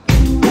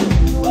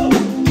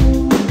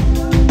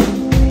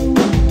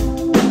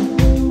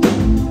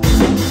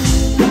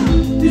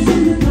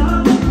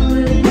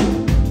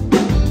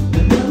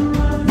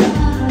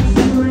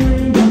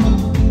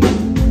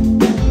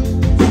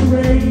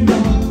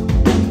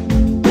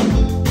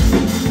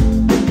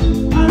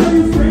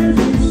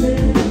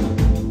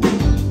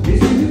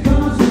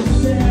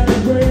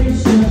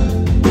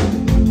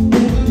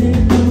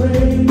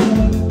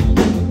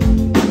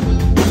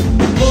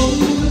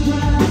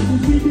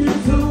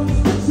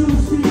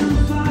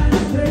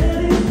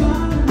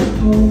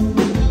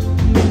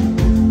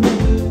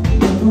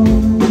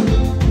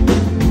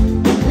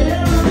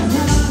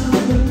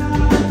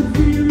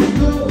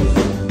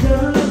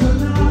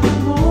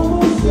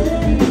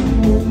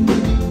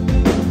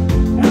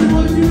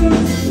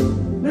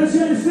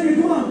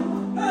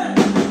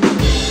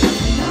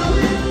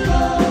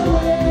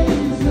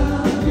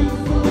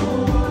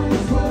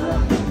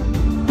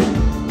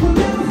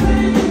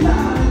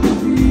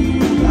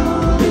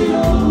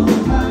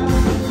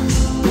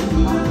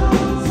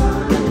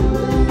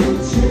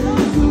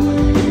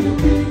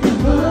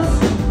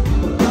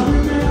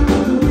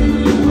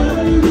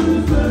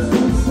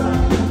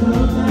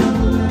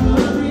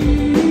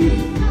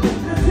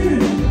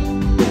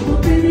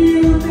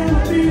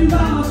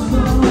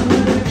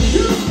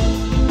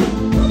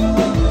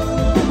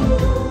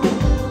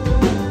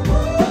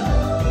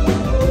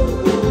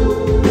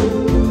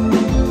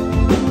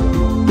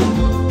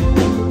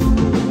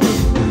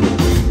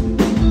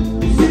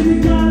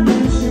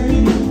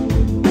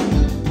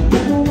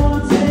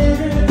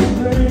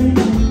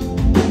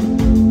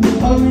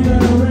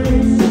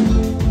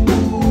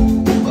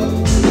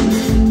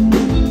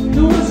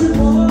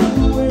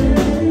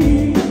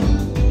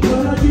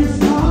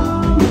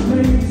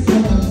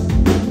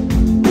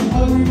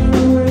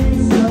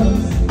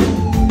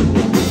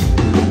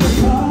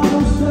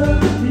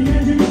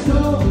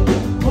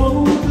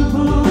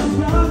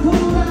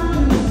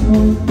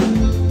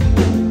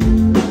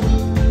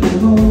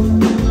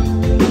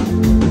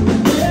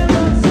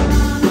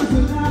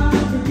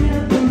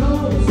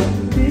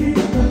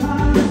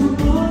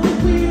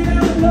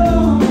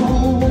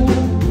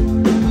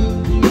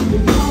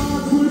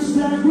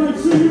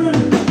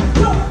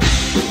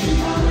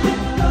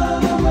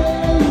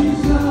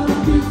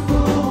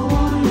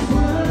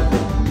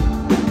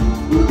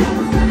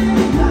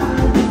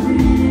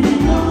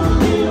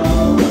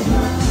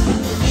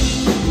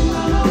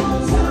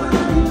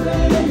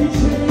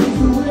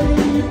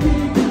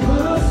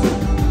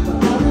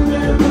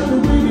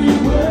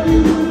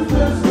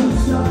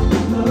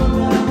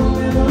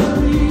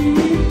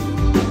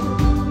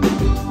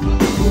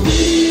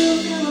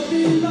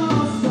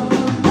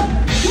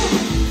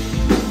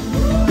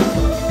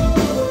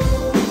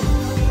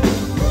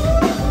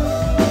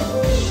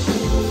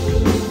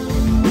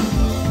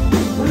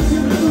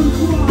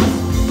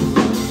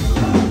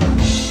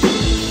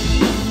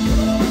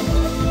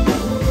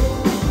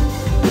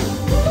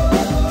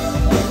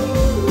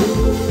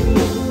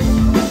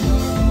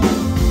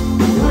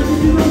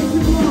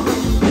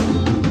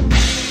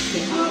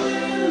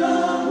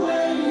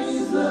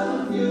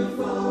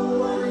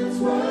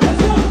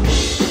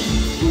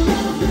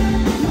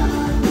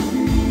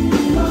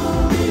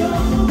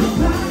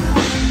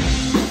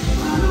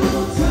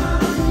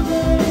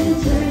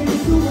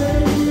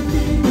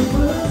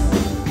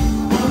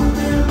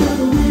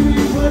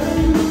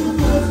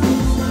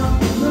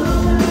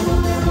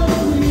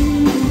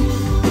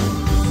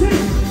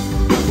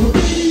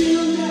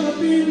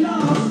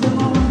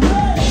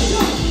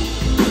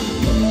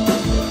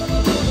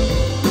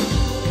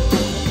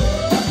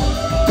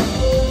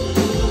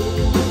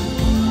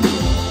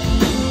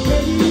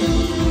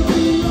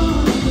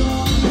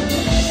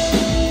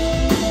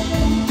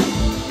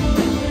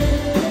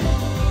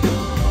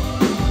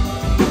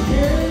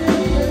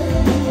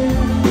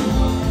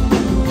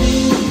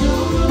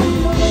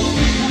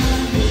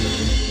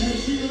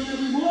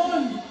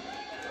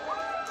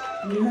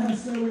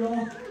 Yes, there we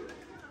are.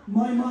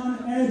 My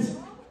man Ed.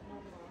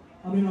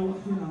 I mean, you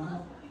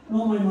know,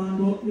 not my man,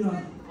 but you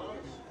know,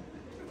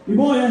 your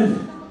boy Ed.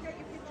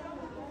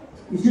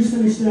 He's just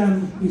finished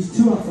his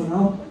tour for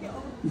now.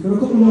 He's got a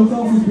couple of months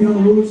off. He's been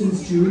on the road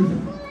since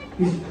June.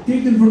 He's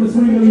gigged in front of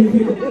 3 million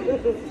people.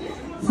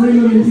 3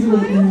 million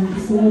people in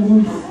 4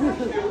 months.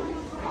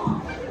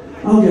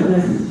 I'll get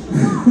there.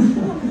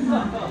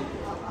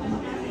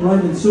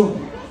 Right then,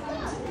 so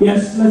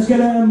yes, let's get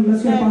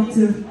back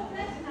to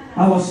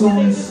our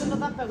songs.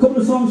 A couple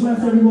of songs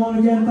left, everyone.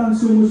 Again,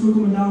 thanks so much for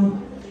coming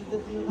down.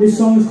 This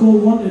song is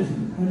called Wanted.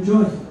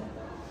 Enjoy.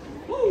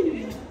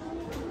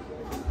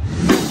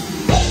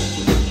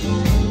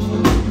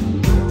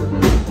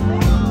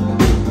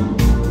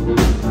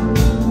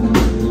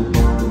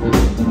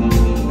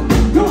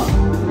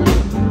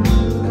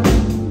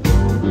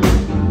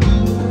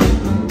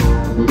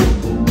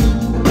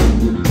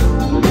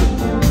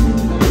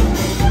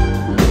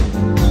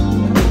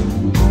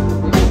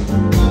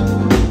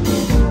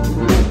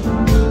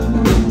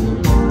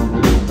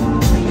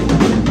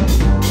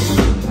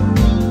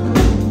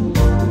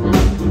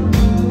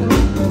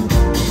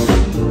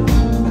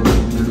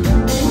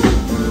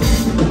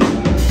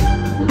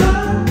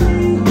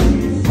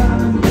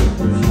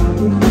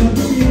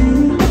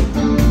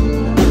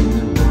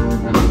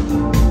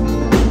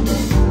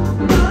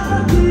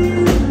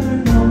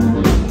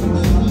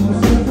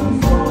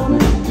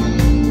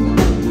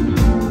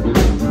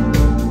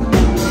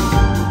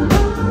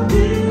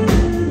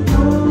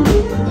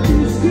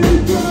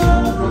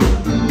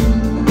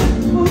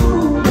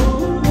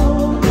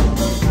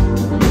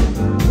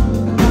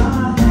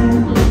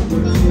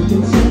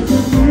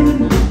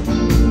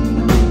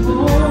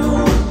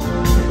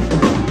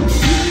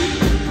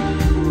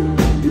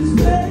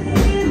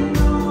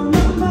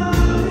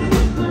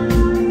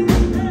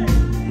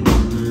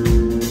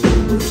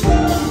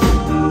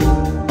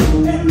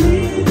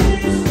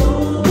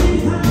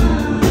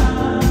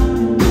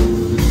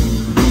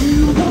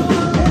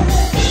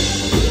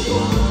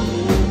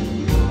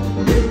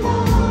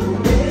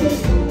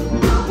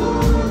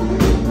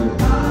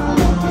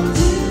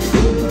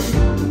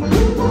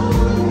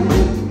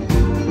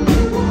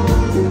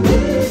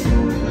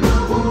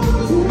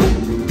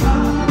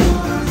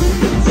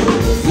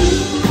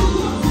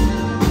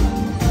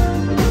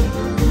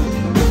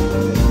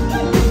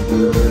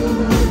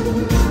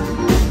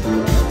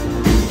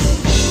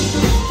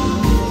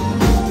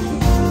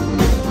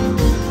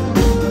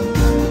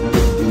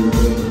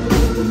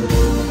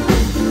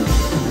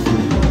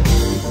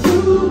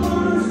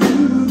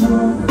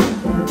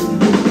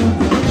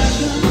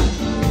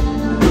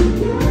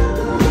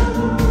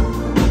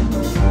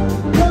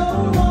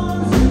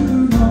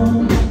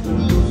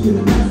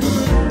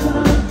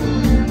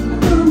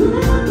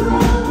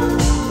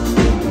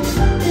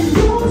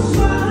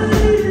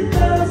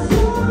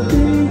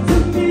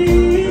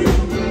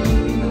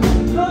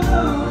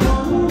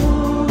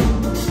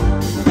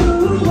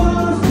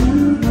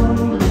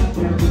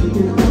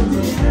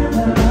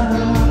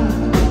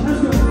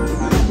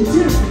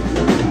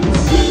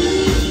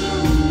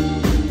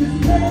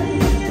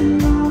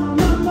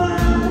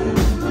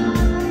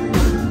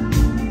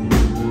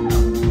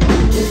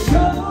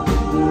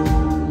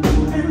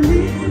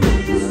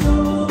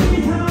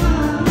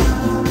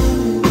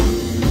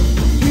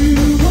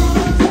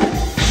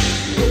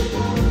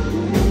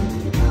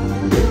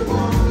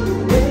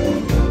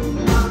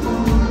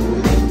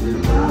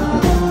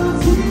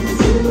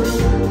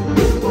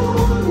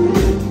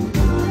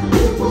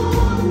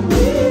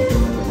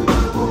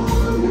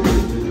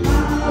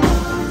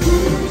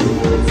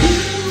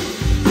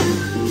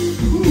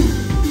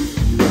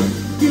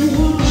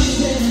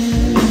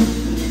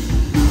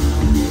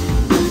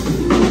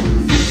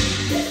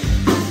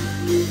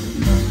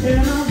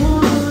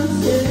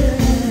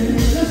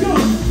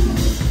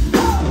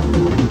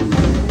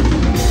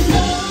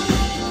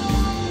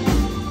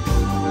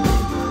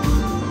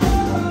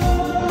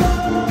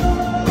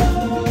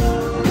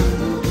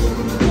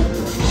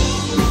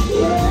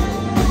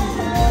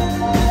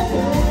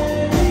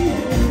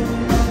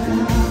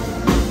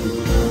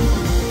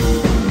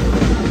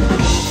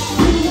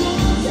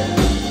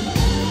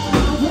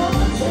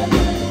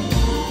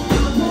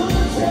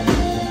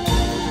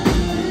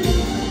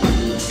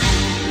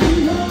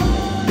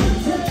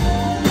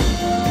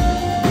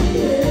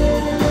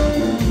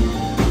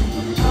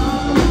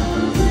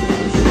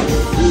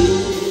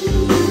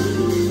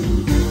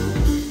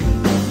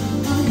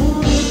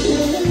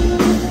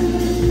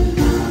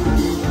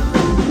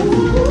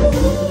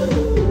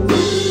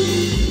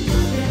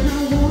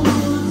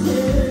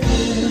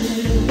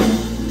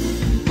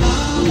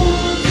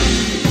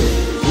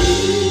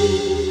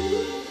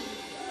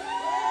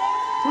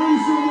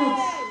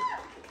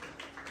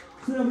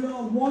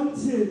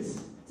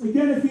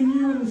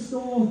 new in the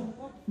store,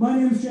 my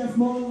name's Geoff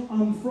Mull.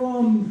 I'm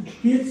from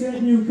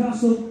Hmv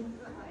Newcastle,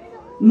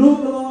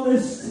 local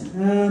artist.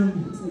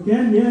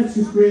 Again, yeah, it's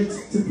just great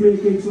to play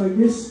gigs like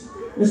this,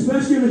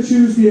 especially on a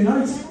Tuesday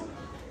night.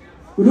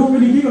 We don't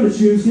really gig on a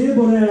Tuesday,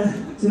 but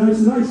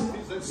tonight's the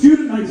night.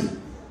 Student night.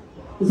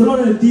 There's a lot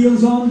of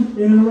deals on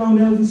in and around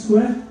Eldon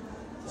Square,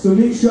 so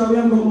make sure we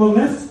haven't got long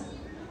left.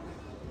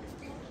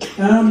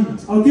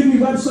 I'll give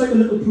my website a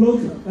little plug,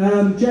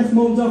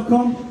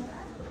 geoffmull.com.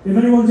 If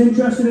anyone's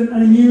interested in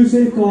any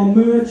music or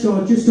merch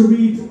or just to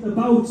read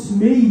about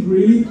me,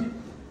 really,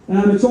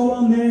 it's all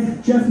on there,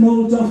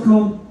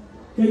 geoffmull.com.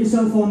 Get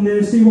yourself on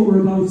there, see what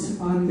we're about,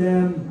 and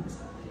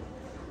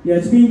yeah,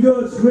 it's been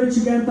good. Rich,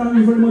 again, thank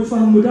you very much for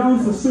having me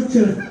down for such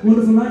a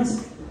wonderful night.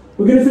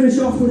 We're going to finish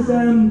off with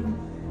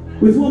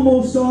one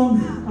more song,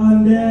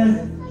 and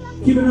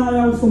keep an eye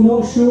out for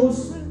more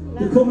shows.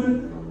 They're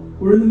coming.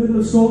 We're in the middle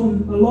of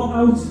sorting a lot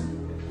out.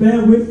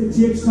 Bear with, it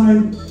takes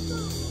time.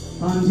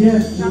 And yeah,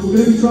 we're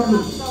going to be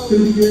travelling. It's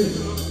going to be great.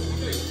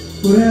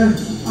 But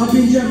I've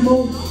been Geoff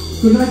Mull.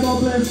 Good night, God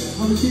bless.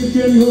 Have a safe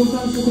journey home.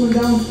 Thanks for coming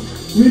down.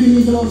 Really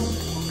means a lot.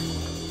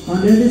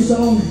 And this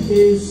song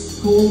is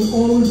called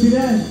Always Be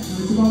There. And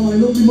it's about my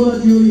lovely mother,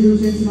 Julie,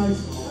 who's in tonight.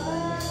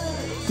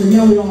 So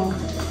here we are.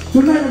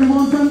 Good night,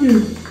 everyone. Thank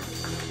you.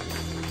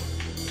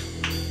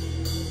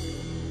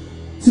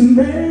 To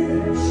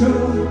make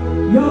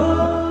sure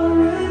you're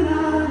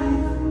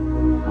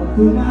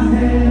put my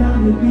hand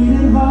on your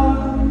beating heart.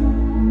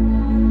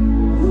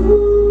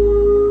 Ooh.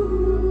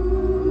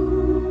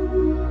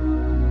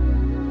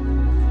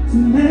 To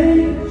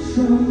make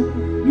sure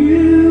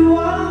you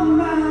are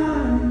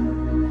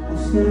mine, I'm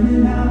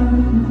standing out in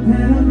the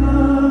pen of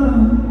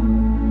love.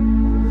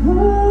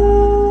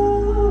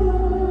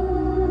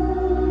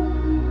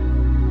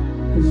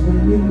 Cause when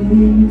you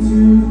need me to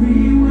be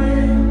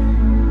with,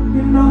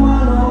 you know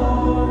I'll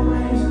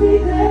always be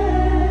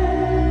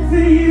there for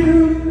you.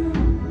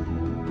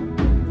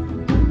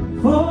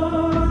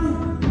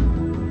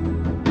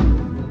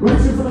 Right,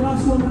 so for the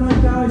last one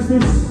tonight, guys,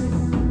 this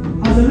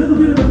has a little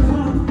bit of a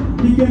clap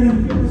beginning.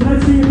 So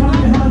let's see you clap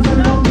your hands and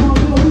everyone.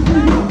 Come on,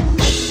 go.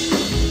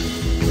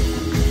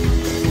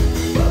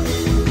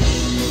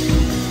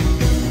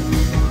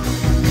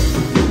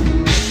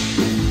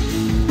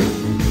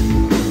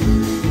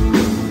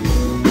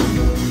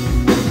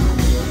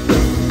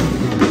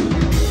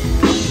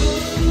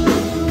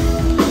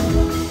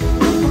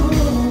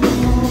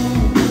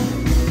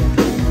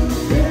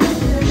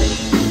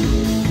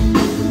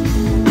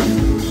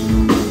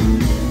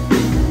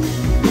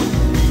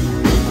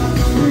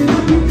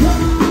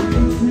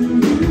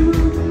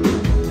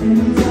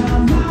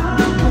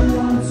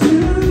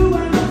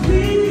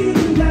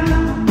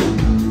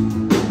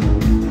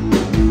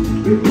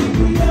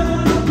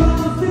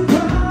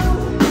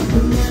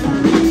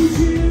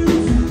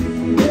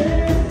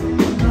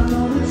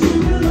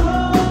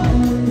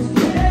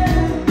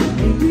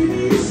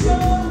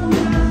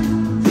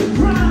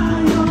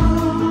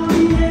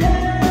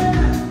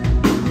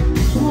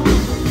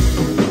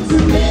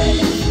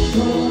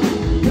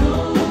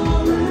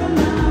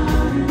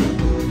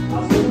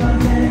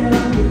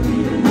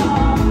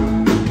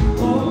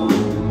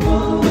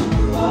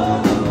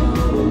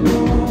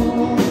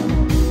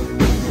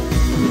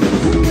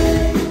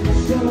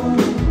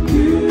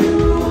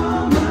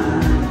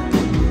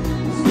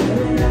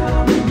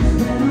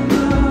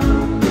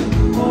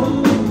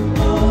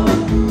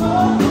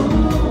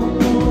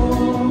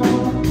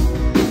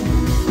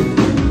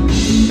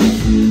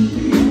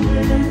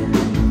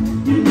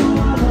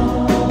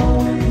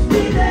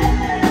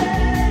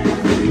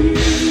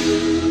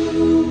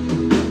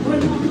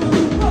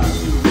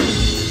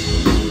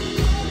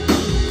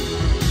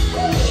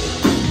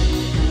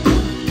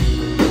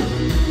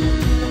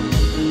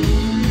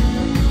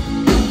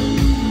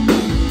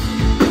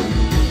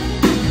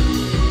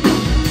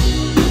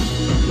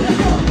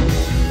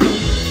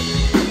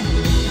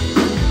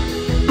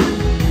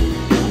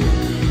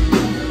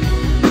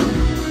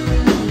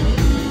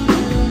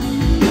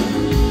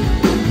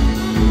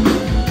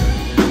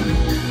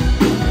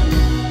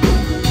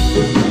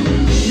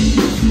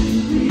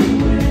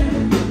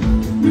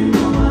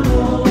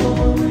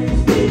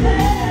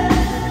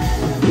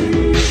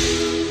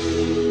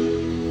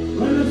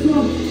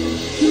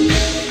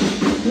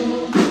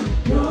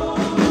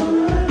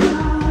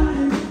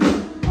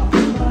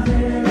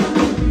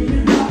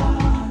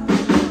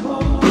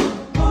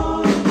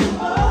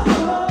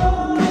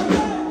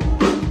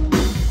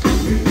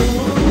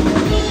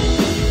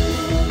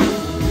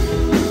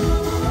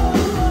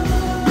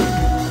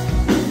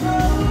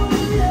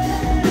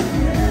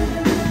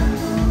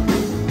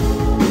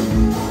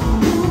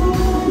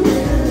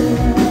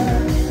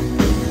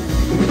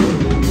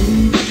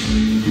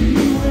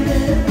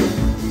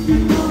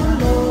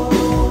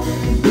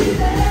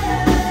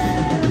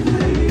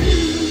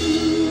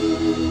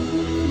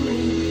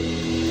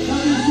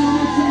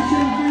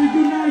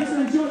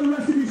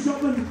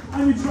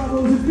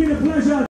 Travels. It's been a pleasure.